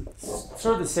It's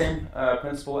sort of the same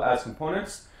principle as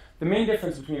components. The main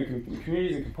difference between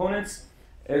communities and components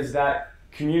is that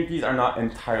communities are not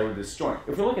entirely disjoint.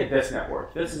 If we look at this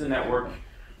network, this is a network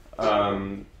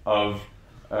of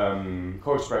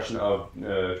co-expression of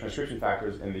transcription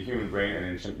factors in the human brain and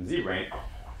in the chimpanzee brain.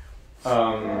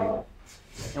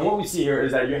 And what we see here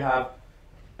is that you have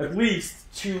at least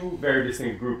 2 very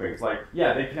distinct groupings. Like,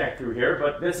 yeah, they connect through here,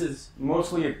 but this is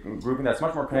mostly a grouping that's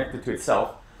much more connected to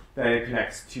itself than it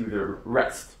connects to the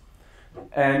rest.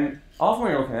 And often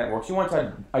when you're looking at networks, you want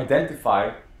to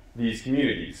identify these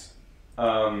communities.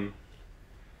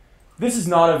 This is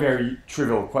not a very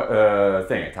trivial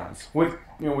thing at times. With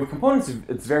components,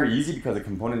 it's very easy because the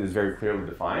component is very clearly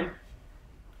defined.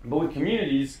 But with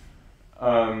communities,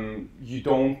 you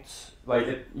don't like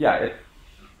it. Yeah,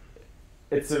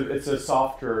 it's a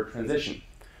softer transition.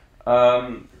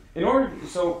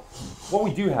 So what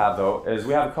we do have, though, is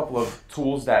we have a couple of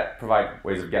tools that provide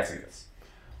ways of guessing this.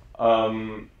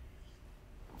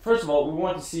 First of all, we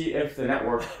want to see if the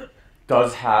network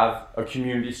does have a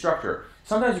community structure.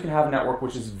 Sometimes you can have a network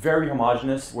which is very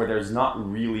homogeneous, where there's not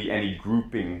really any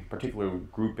particular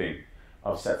grouping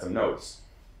of sets of nodes.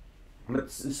 But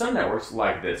some networks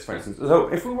like this, for instance, so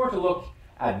if we were to look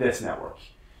at this network,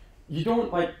 you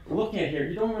don't, looking at here,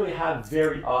 you don't really have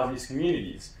very obvious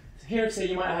communities. Here, say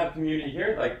you might have a community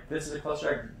here, like this is a cluster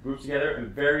that groups together and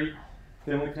very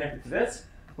thinly connected to this.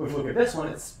 But if we look at this one,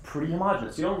 it's pretty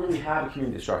homogeneous. You don't really have a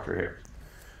community structure here.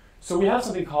 So we have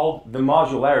something called the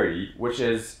modularity, which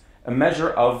is a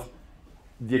measure of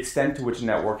the extent to which a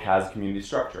network has a community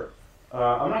structure.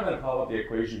 I'm not going to call up the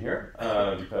equation here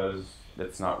because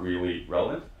that's not really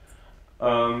relevant.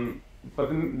 But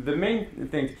the main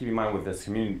thing to keep in mind with this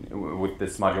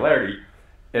modularity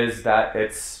is that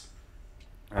it's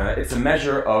a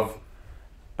measure of,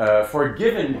 for a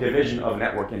given division of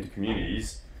network into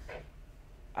communities,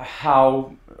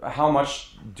 how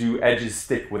much do edges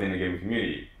stick within a given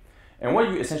community. And what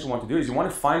you essentially want to do is you want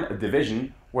to find a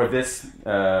division where this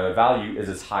value is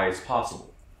as high as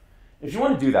possible. If you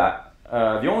want to do that,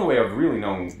 the only way of really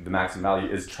knowing the maximum value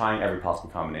is trying every possible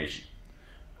combination.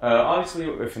 Obviously,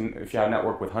 if you have a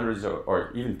network with hundreds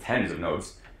or even tens of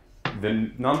nodes,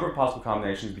 the number of possible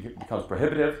combinations becomes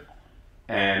prohibitive,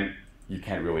 and you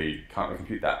can't really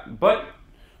compute that. But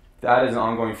that is an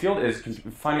ongoing field, is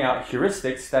finding out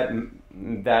heuristics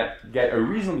that get a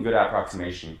reasonably good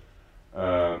approximation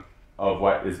of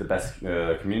what is the best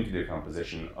community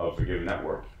decomposition of a given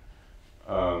network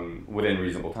within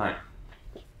reasonable time.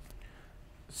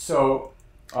 So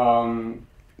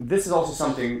this is also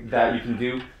something that you can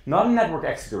do, not in Network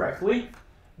X directly,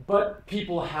 but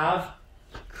people have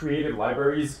created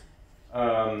libraries,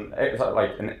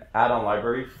 like an add-on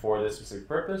library for this specific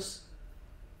purpose.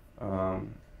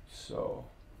 So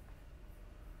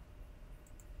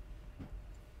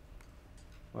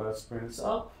let's bring this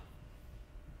up,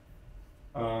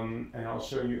 and I'll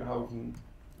show you how we can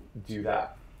do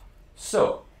that.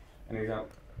 So, a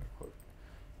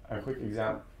quick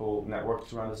example network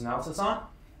to run this analysis on.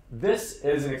 This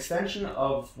is an extension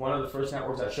of one of the first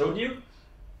networks I showed you.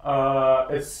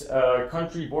 It's a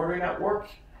country border network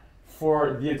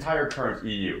for the entire current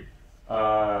EU.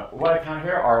 What I count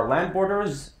here are land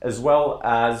borders, as well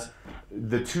as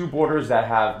the two borders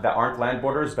that aren't land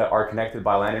borders but are connected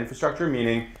by land infrastructure,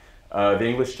 meaning the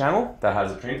English Channel that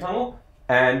has a train tunnel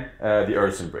and the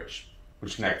Øresund Bridge,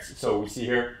 which connects. So we see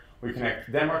here we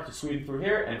connect Denmark to Sweden through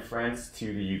here and France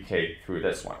to the UK through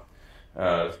this one,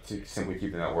 to simply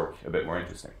keep the network a bit more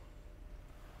interesting.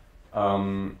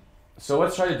 So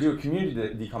let's try to do a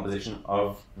community decomposition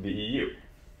of the EU.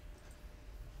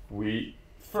 We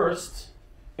first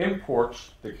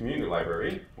import the community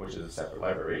library, which is a separate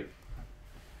library.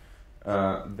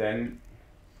 Then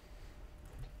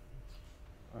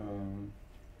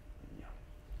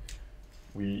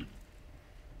we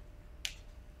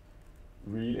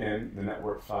read in the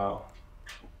network file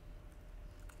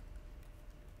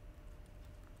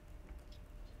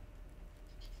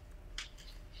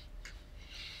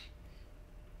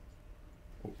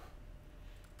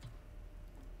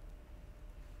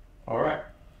All right,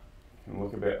 we can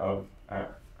look a bit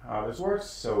at how this works.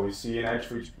 So we see an edge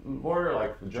for each border,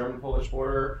 like the German-Polish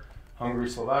border, Hungary,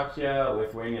 Slovakia,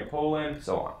 Lithuania, Poland,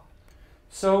 so on.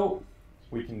 So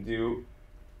we can do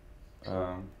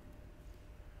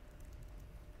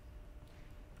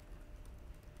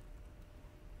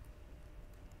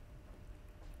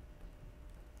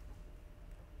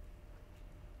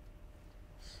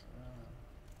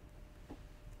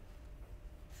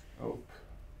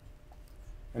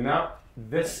and now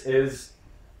this is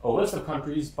a list of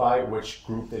countries by which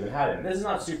group they've been had in. This is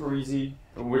not super easy,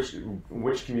 which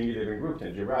community they've been grouped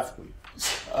in geographically.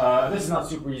 This is not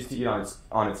super easy to eat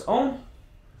on its own.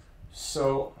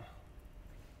 So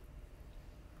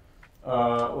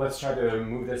let's try to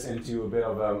move this into a bit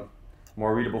of a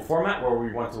more readable format where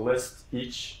we want to list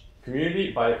each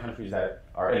community by the countries that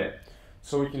are in it.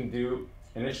 So we can do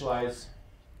initialize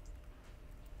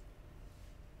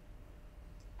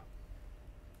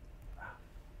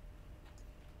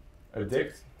a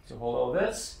dict to hold all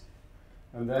this,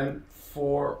 and then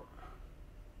for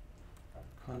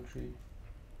country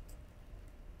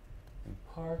in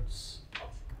parts.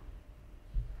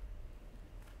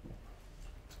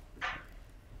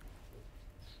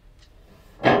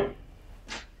 I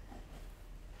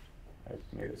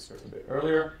made this start a bit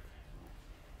earlier.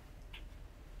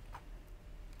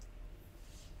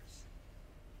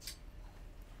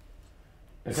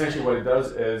 Essentially what it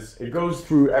does is it goes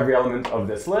through every element of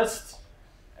this list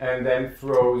and then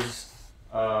throws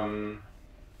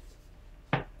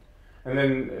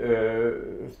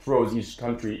each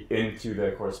country into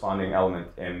the corresponding element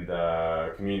in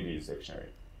the communities dictionary.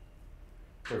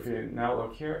 So if you now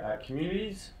look here at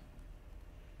communities,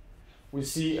 we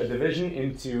see a division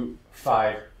into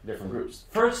 5 different groups.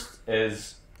 First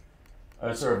is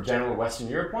a sort of general Western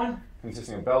Europe one,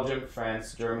 consisting of Belgium,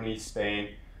 France, Germany,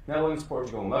 Spain, Netherlands,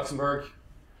 Portugal, and Luxembourg.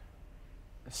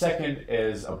 Second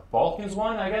is a Balkans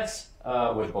one, I guess,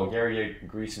 with Bulgaria,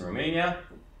 Greece, and Romania.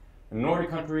 The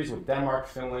Nordic countries with Denmark,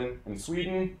 Finland, and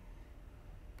Sweden.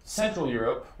 Central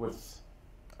Europe with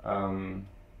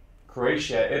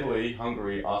Croatia, Italy,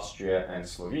 Hungary, Austria, and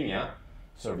Slovenia,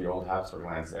 sort of the old Habsburg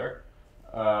lands there.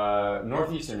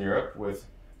 Northeastern Europe with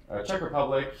Czech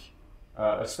Republic,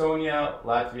 Estonia,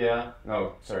 Latvia,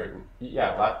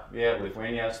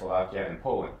 Lithuania, Slovakia, and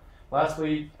Poland.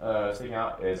 Lastly, sticking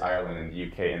out is Ireland and the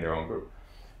UK in their own group.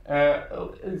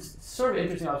 It's sort of an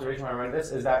interesting observation when I read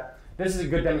this is that this is a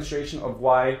good demonstration of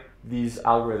why these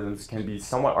algorithms can be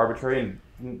somewhat arbitrary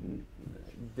and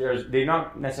they're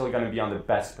not necessarily going to be on the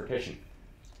best partition.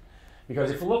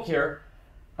 Because if you look here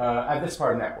at this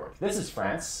part of the network, this is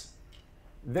France,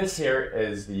 this here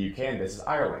is the UK, and this is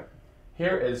Ireland.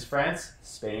 Here is France,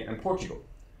 Spain, and Portugal.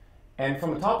 And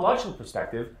from a topological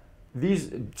perspective,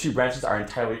 these 2 branches are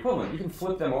entirely equivalent. You can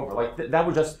flip them over. Like that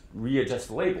would just readjust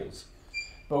the labels.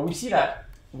 But we see that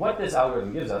what this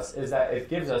algorithm gives us is that it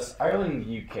gives us Ireland and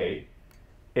the UK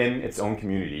in its own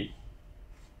community,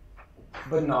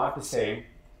 but not the same,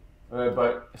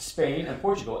 but Spain and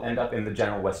Portugal end up in the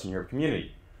general Western Europe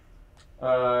community,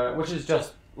 which is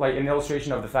just like an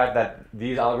illustration of the fact that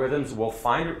these algorithms will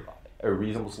find a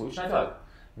reasonable solution. I thought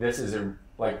this is a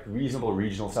reasonable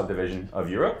regional subdivision of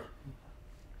Europe,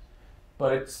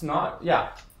 but it's not,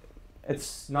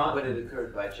 it's not. But it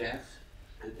occurred by chance?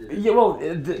 Yeah, well,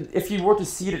 if you were to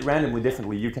seed it randomly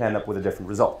differently, you can end up with a different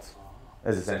result,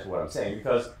 is essentially what I'm saying,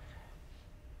 because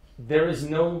there is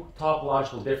no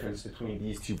topological difference between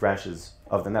these two branches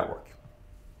of the network.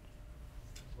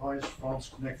 Why is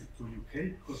France connected to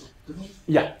UK? Because of tunnel?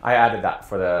 Yeah, I added that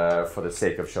for the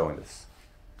sake of showing this.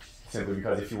 Simply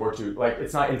because if you were to, like,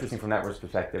 it's not interesting from network's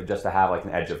perspective just to have like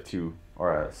an edge of two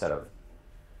or a set of.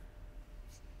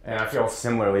 And I feel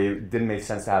similarly, it didn't make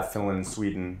sense to have Finland and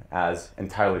Sweden as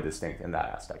entirely distinct in that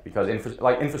aspect, because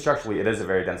infrastructurally it is a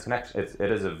very dense connection.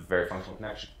 It is a very functional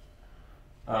connection.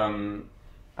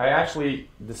 I actually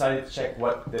decided to check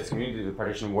what this community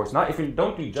partition works. Not if you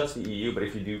don't do just the EU, but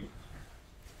if you do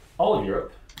all of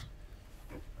Europe.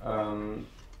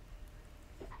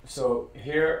 So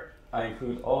here I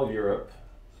include all of Europe,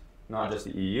 not just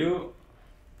the EU.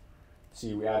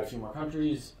 See, we add a few more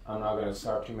countries. I'm not going to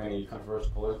start too many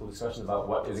controversial political discussions about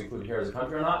what is included here as a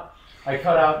country or not. I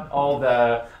cut out all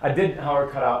the, I did, however,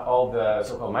 cut out all the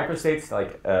so-called microstates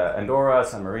like Andorra,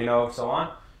 San Marino, so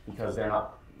on, because they're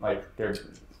not, like, they're,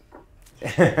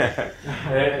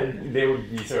 they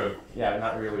would be sort of,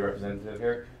 not really representative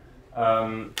here.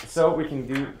 So we can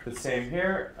do the same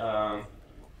here.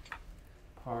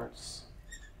 Parts,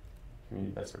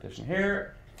 community best partition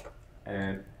here,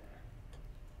 and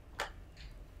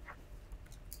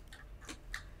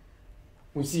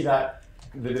we see that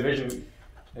the division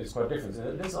is quite different.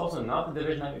 This is also not the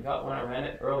division I got when I ran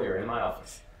it earlier in my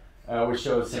office, which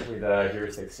shows simply the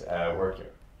heuristics work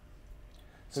here.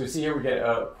 So you see here we get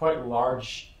a quite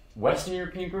large Western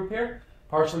European group here,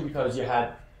 partially because you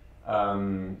had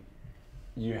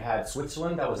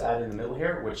Switzerland that was added in the middle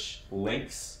here, which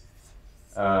links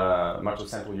much of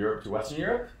Central Europe to Western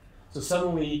Europe. So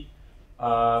suddenly,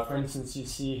 for instance, you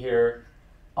see here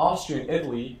Austria and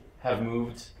Italy have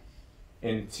moved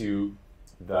into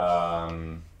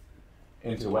the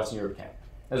Western Europe camp,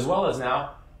 as well as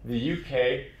now the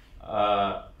UK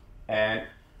and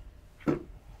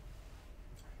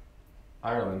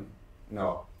Ireland.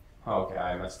 No, okay,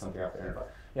 I messed something up there.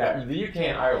 Yeah, the UK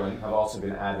and Ireland have also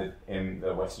been added in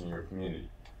the Western Europe community.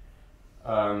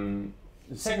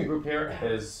 The second group here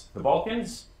is the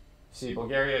Balkans. See,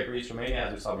 Bulgaria, Greece, Romania,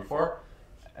 as we saw before.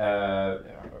 So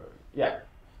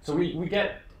we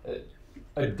get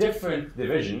a different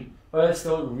division, but it's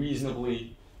still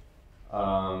reasonably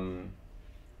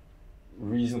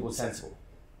sensible.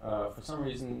 For some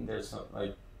reason, there's some,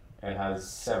 like, it has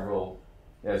several.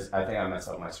 I think I messed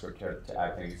up my script here to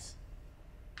add things.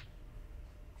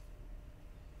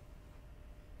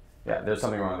 Yeah, there's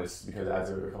something wrong with this because it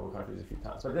adds a couple of countries a few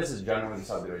times. But this is generally the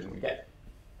subdivision we get.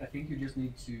 I think you just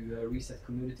need to reset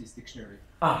communities dictionary.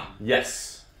 Ah,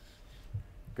 yes.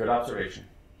 Good observation.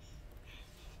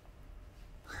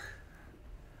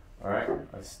 All right,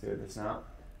 let's do this now.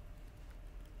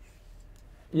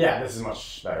 Yeah, this is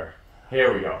much better.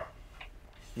 Here we go.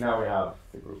 Now we have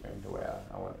the grouping the way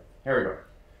I want it. Here we go.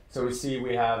 So we see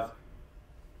we have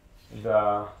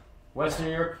the Western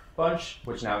Europe bunch,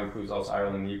 which now includes also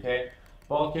Ireland and the UK,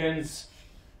 Balkans,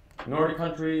 Nordic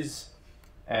countries,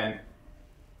 and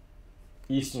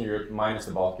Eastern Europe minus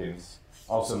the Balkans.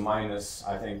 Also minus,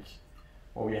 I think,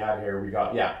 what we had here, we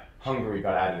got, Hungary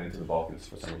got added into the Balkans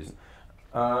for some reason.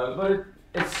 But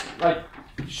it's like,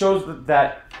 shows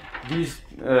that these,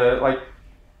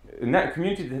 net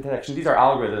community detection, these are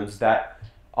algorithms that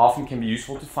often can be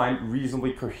useful to find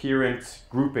reasonably coherent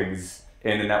groupings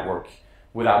in a network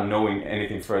without knowing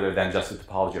anything further than just the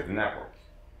topology of the network.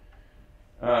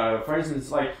 For instance,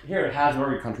 like here it has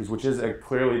Nordic countries, which is a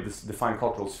clearly defined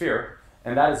cultural sphere,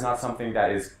 and that is not something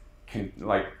that is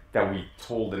that we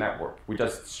told the network. We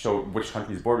just showed which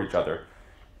countries border each other,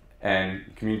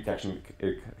 and community detection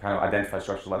kind of identifies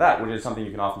structures like that, which is something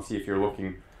you can often see if you're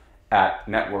looking at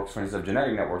networks, for instance, of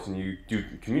genetic networks, and you do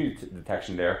community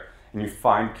detection there, and you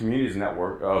find communities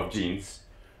network of genes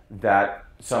that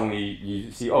suddenly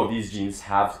you see, oh, these genes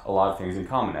have a lot of things in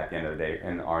common at the end of the day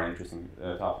and are an interesting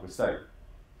topic of study.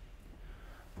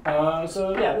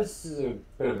 So yeah, this is a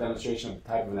bit of a demonstration of the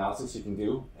type of analysis you can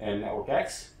do in Network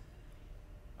X.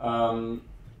 And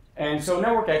so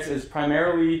Network X is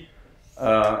primarily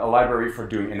a library for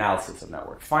doing analysis of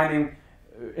networks, finding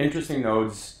interesting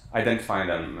nodes, identifying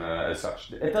them as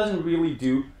such. It doesn't really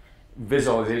do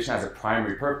visualization as a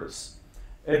primary purpose.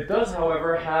 It does,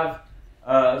 however, have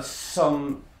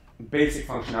some basic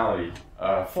functionality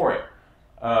for it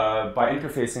by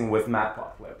interfacing with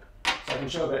matplotlib. So I can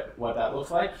show a bit what that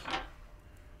looks like.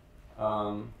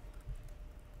 All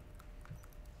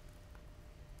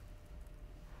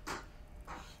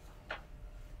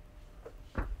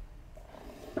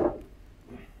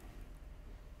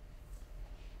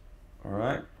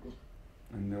right,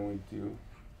 and then we do.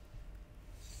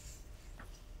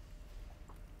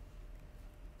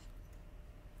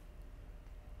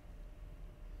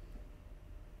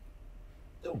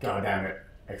 God damn it,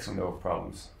 X window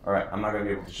problems. All right, I'm not gonna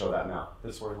be able to show that now.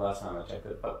 This worked last time I checked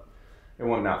it, but it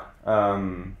won't now.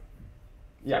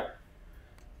 Yeah,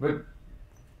 but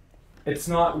it's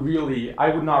not really, I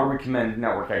would not recommend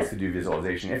NetworkX to do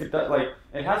visualization. If it does, like,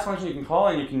 it has function you can call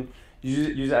and you can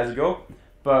use it as you go,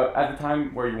 but at the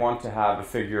time where you want to have a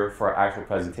figure for actual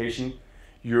presentation,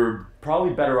 you're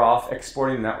probably better off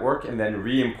exporting the network and then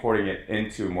re-importing it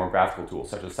into a more graphical tool,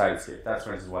 such as Cytoscape. That's,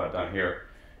 for instance, what I've done here.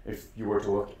 If you were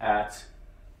to look at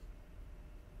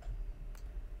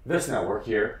this network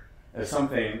here, is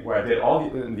something where I did all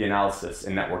the analysis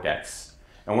in NetworkX.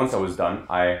 And once I was done,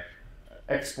 I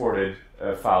exported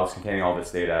files containing all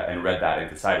this data and read that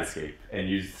into Cytoscape and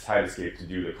used Cytoscape to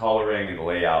do the coloring and the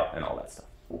layout and all that stuff.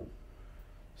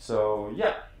 So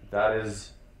yeah, that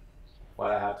is what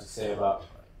I have to say about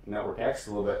NetworkX, a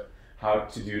little bit, how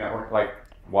to do network, like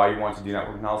why you want to do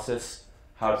network analysis,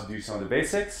 how to do some of the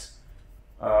basics.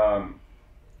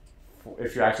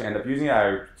 If you actually end up using it,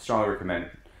 I strongly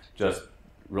recommend just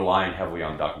relying heavily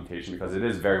on documentation because it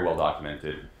is very well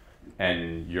documented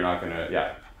and you're not gonna,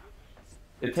 yeah.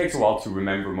 It takes a while to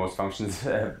remember most functions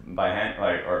by hand,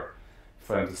 like, or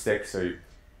for them to stick, so you,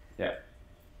 yeah.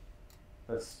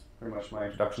 That's pretty much my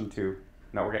introduction to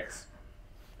NetworkX.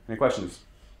 Any questions?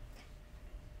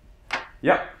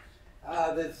 Yeah.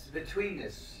 This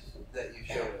betweenness that you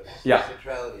showed us, yeah.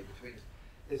 Centrality, betweenness.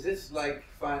 Is this like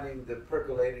finding the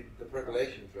percolation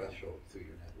threshold through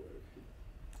your network?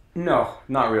 No,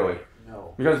 not really.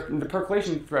 No. Because the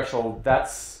percolation threshold,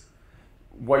 that's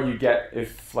what you get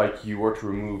if, like, you were to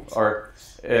remove, or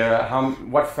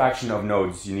what fraction of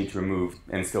nodes you need to remove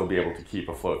and still be able to keep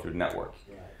a flow through the network.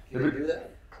 Right. Can you do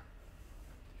that?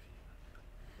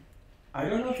 I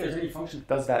don't know if there's any function that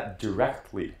does that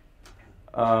directly.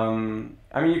 I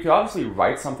mean, you could obviously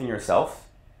write something yourself,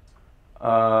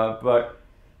 but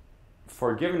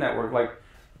for a given network, like,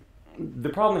 the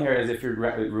problem here is if you're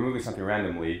removing something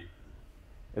randomly,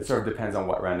 it sort of depends on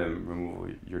what random removal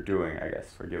you're doing, I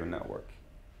guess, for a given network.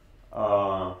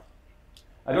 I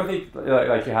don't think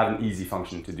like you have an easy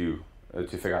function to do to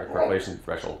figure out the percolation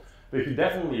threshold, but you could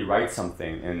definitely write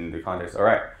something in the context. All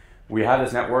right, we have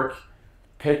this network.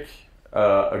 Pick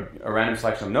a random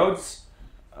selection of nodes,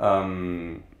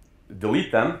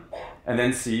 delete them, and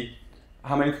then see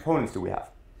how many components do we have.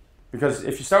 Because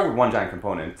if you start with one giant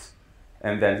component,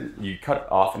 and then you cut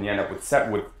off and you end up with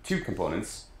two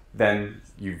components, then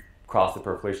you've crossed the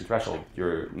percolation threshold.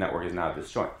 Your network is now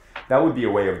disjoint. That would be a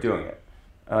way of doing it.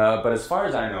 But as far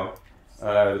as I know,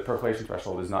 the percolation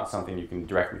threshold is not something you can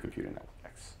directly compute in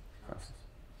NetworkX, for instance.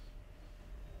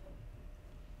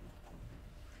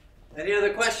 Any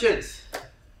other questions?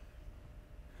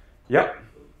 Yep.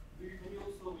 When you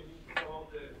talk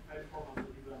about the type format that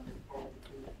you run for the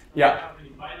tool, Yeah. do you have any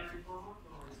binary format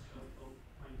or is it just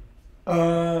plain?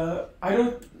 I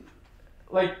don't,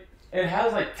 like, it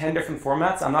has like 10 different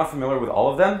formats. I'm not familiar with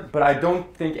all of them, but I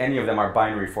don't think any of them are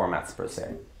binary formats per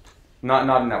se. Not in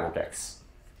NetworkX.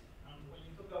 When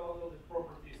you talk about all the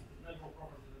properties, the network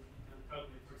properties that you can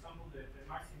calculate, for example, the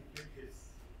maximum clique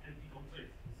is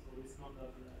NP-complete, so it's not that,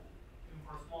 even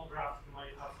for small graphs, you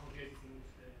might have some cases in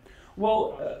which the...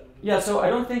 Well, yeah, so I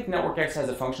don't think NetworkX has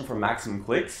a function for maximum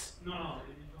cliques. No,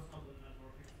 it was not the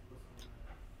network, it was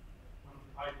one of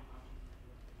the Python functions.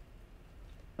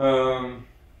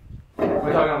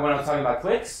 When I was talking about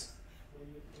cliques? When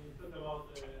you talk about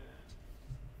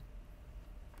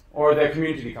Or the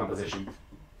community decomposition?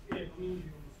 yeah, community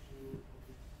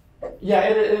Yeah,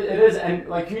 it is, and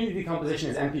like community decomposition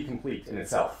is NP complete in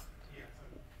itself, yeah,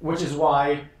 which is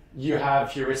why you have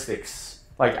heuristics,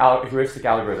 like heuristic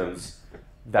algorithms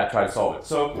that try to solve it.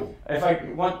 So if I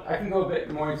want, I can go a bit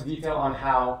more into detail on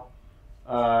how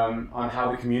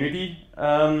the community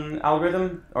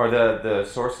algorithm, or the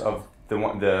source of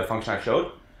the function I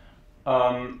showed.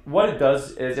 What it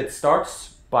does is it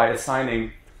starts by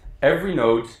assigning every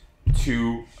node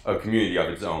to a community of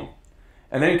its own,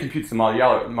 and then it computes the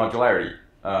modularity,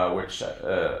 which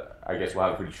I guess will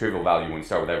have a pretty trivial value when you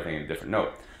start with everything in a different node.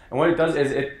 And what it does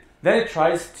is it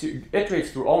tries to iterate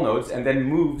through all nodes and then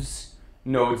moves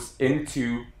nodes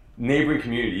into neighboring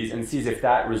communities and sees if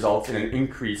that results in an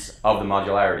increase of the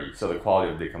modularity, so the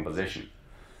quality of decomposition.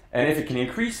 And if it can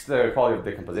increase the quality of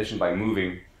decomposition by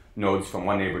moving nodes from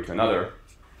one neighbor to another,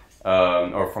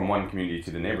 or from one community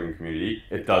to the neighboring community,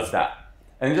 it does that.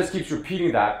 And it just keeps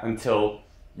repeating that until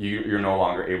you're no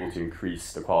longer able to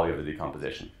increase the quality of the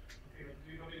decomposition. Okay, but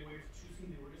do you have any way of choosing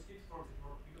the heuristics for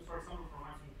because, for example, for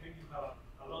maximum clique, you have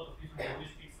a lot of different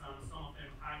heuristics, and some of them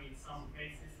hang in some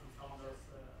cases, and some others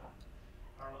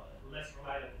are less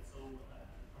reliable. So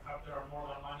perhaps there are more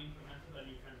than one implemented, and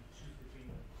you can choose between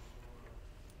them.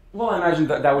 Well, I imagine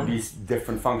that would be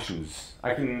different functions.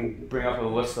 I can bring up a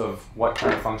list of what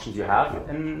kind of functions you have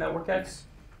in NetworkX.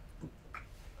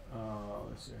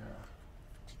 Let's see here.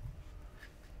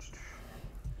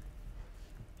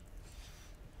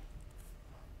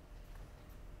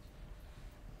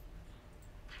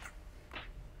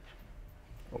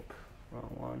 Oh,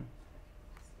 wrong one.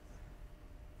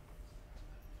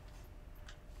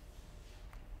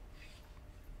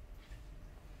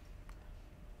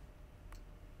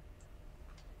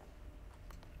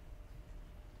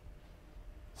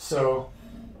 So,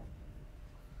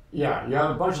 yeah, you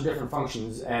have a bunch of different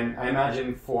functions, and I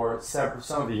imagine for some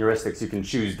of the heuristics, you can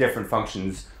choose different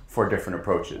functions for different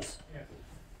approaches. Yeah.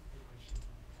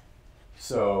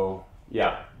 So,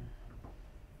 yeah.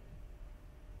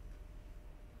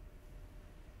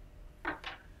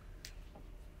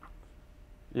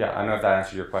 Yeah, I don't know if that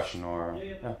answers your question or...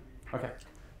 Yeah. Okay.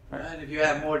 And if you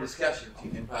have more discussions,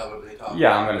 you can probably talk.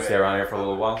 Yeah, I'm going to stay around here for a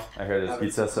little while. I hear there's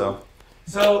pizza, so...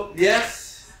 So,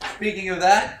 yes, speaking of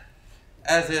that,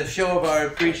 as a show of our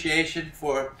appreciation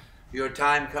for your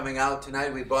time coming out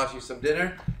tonight, we bought you some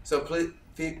dinner. So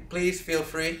please feel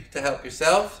free to help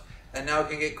yourselves. And now it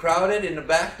can get crowded in the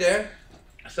back there.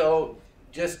 So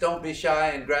just don't be shy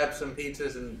and grab some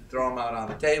pizzas and throw them out on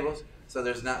the tables so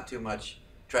there's not too much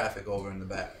traffic over in the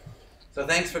back. So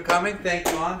thanks for coming. Thank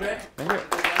you, Andre. Thank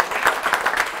you.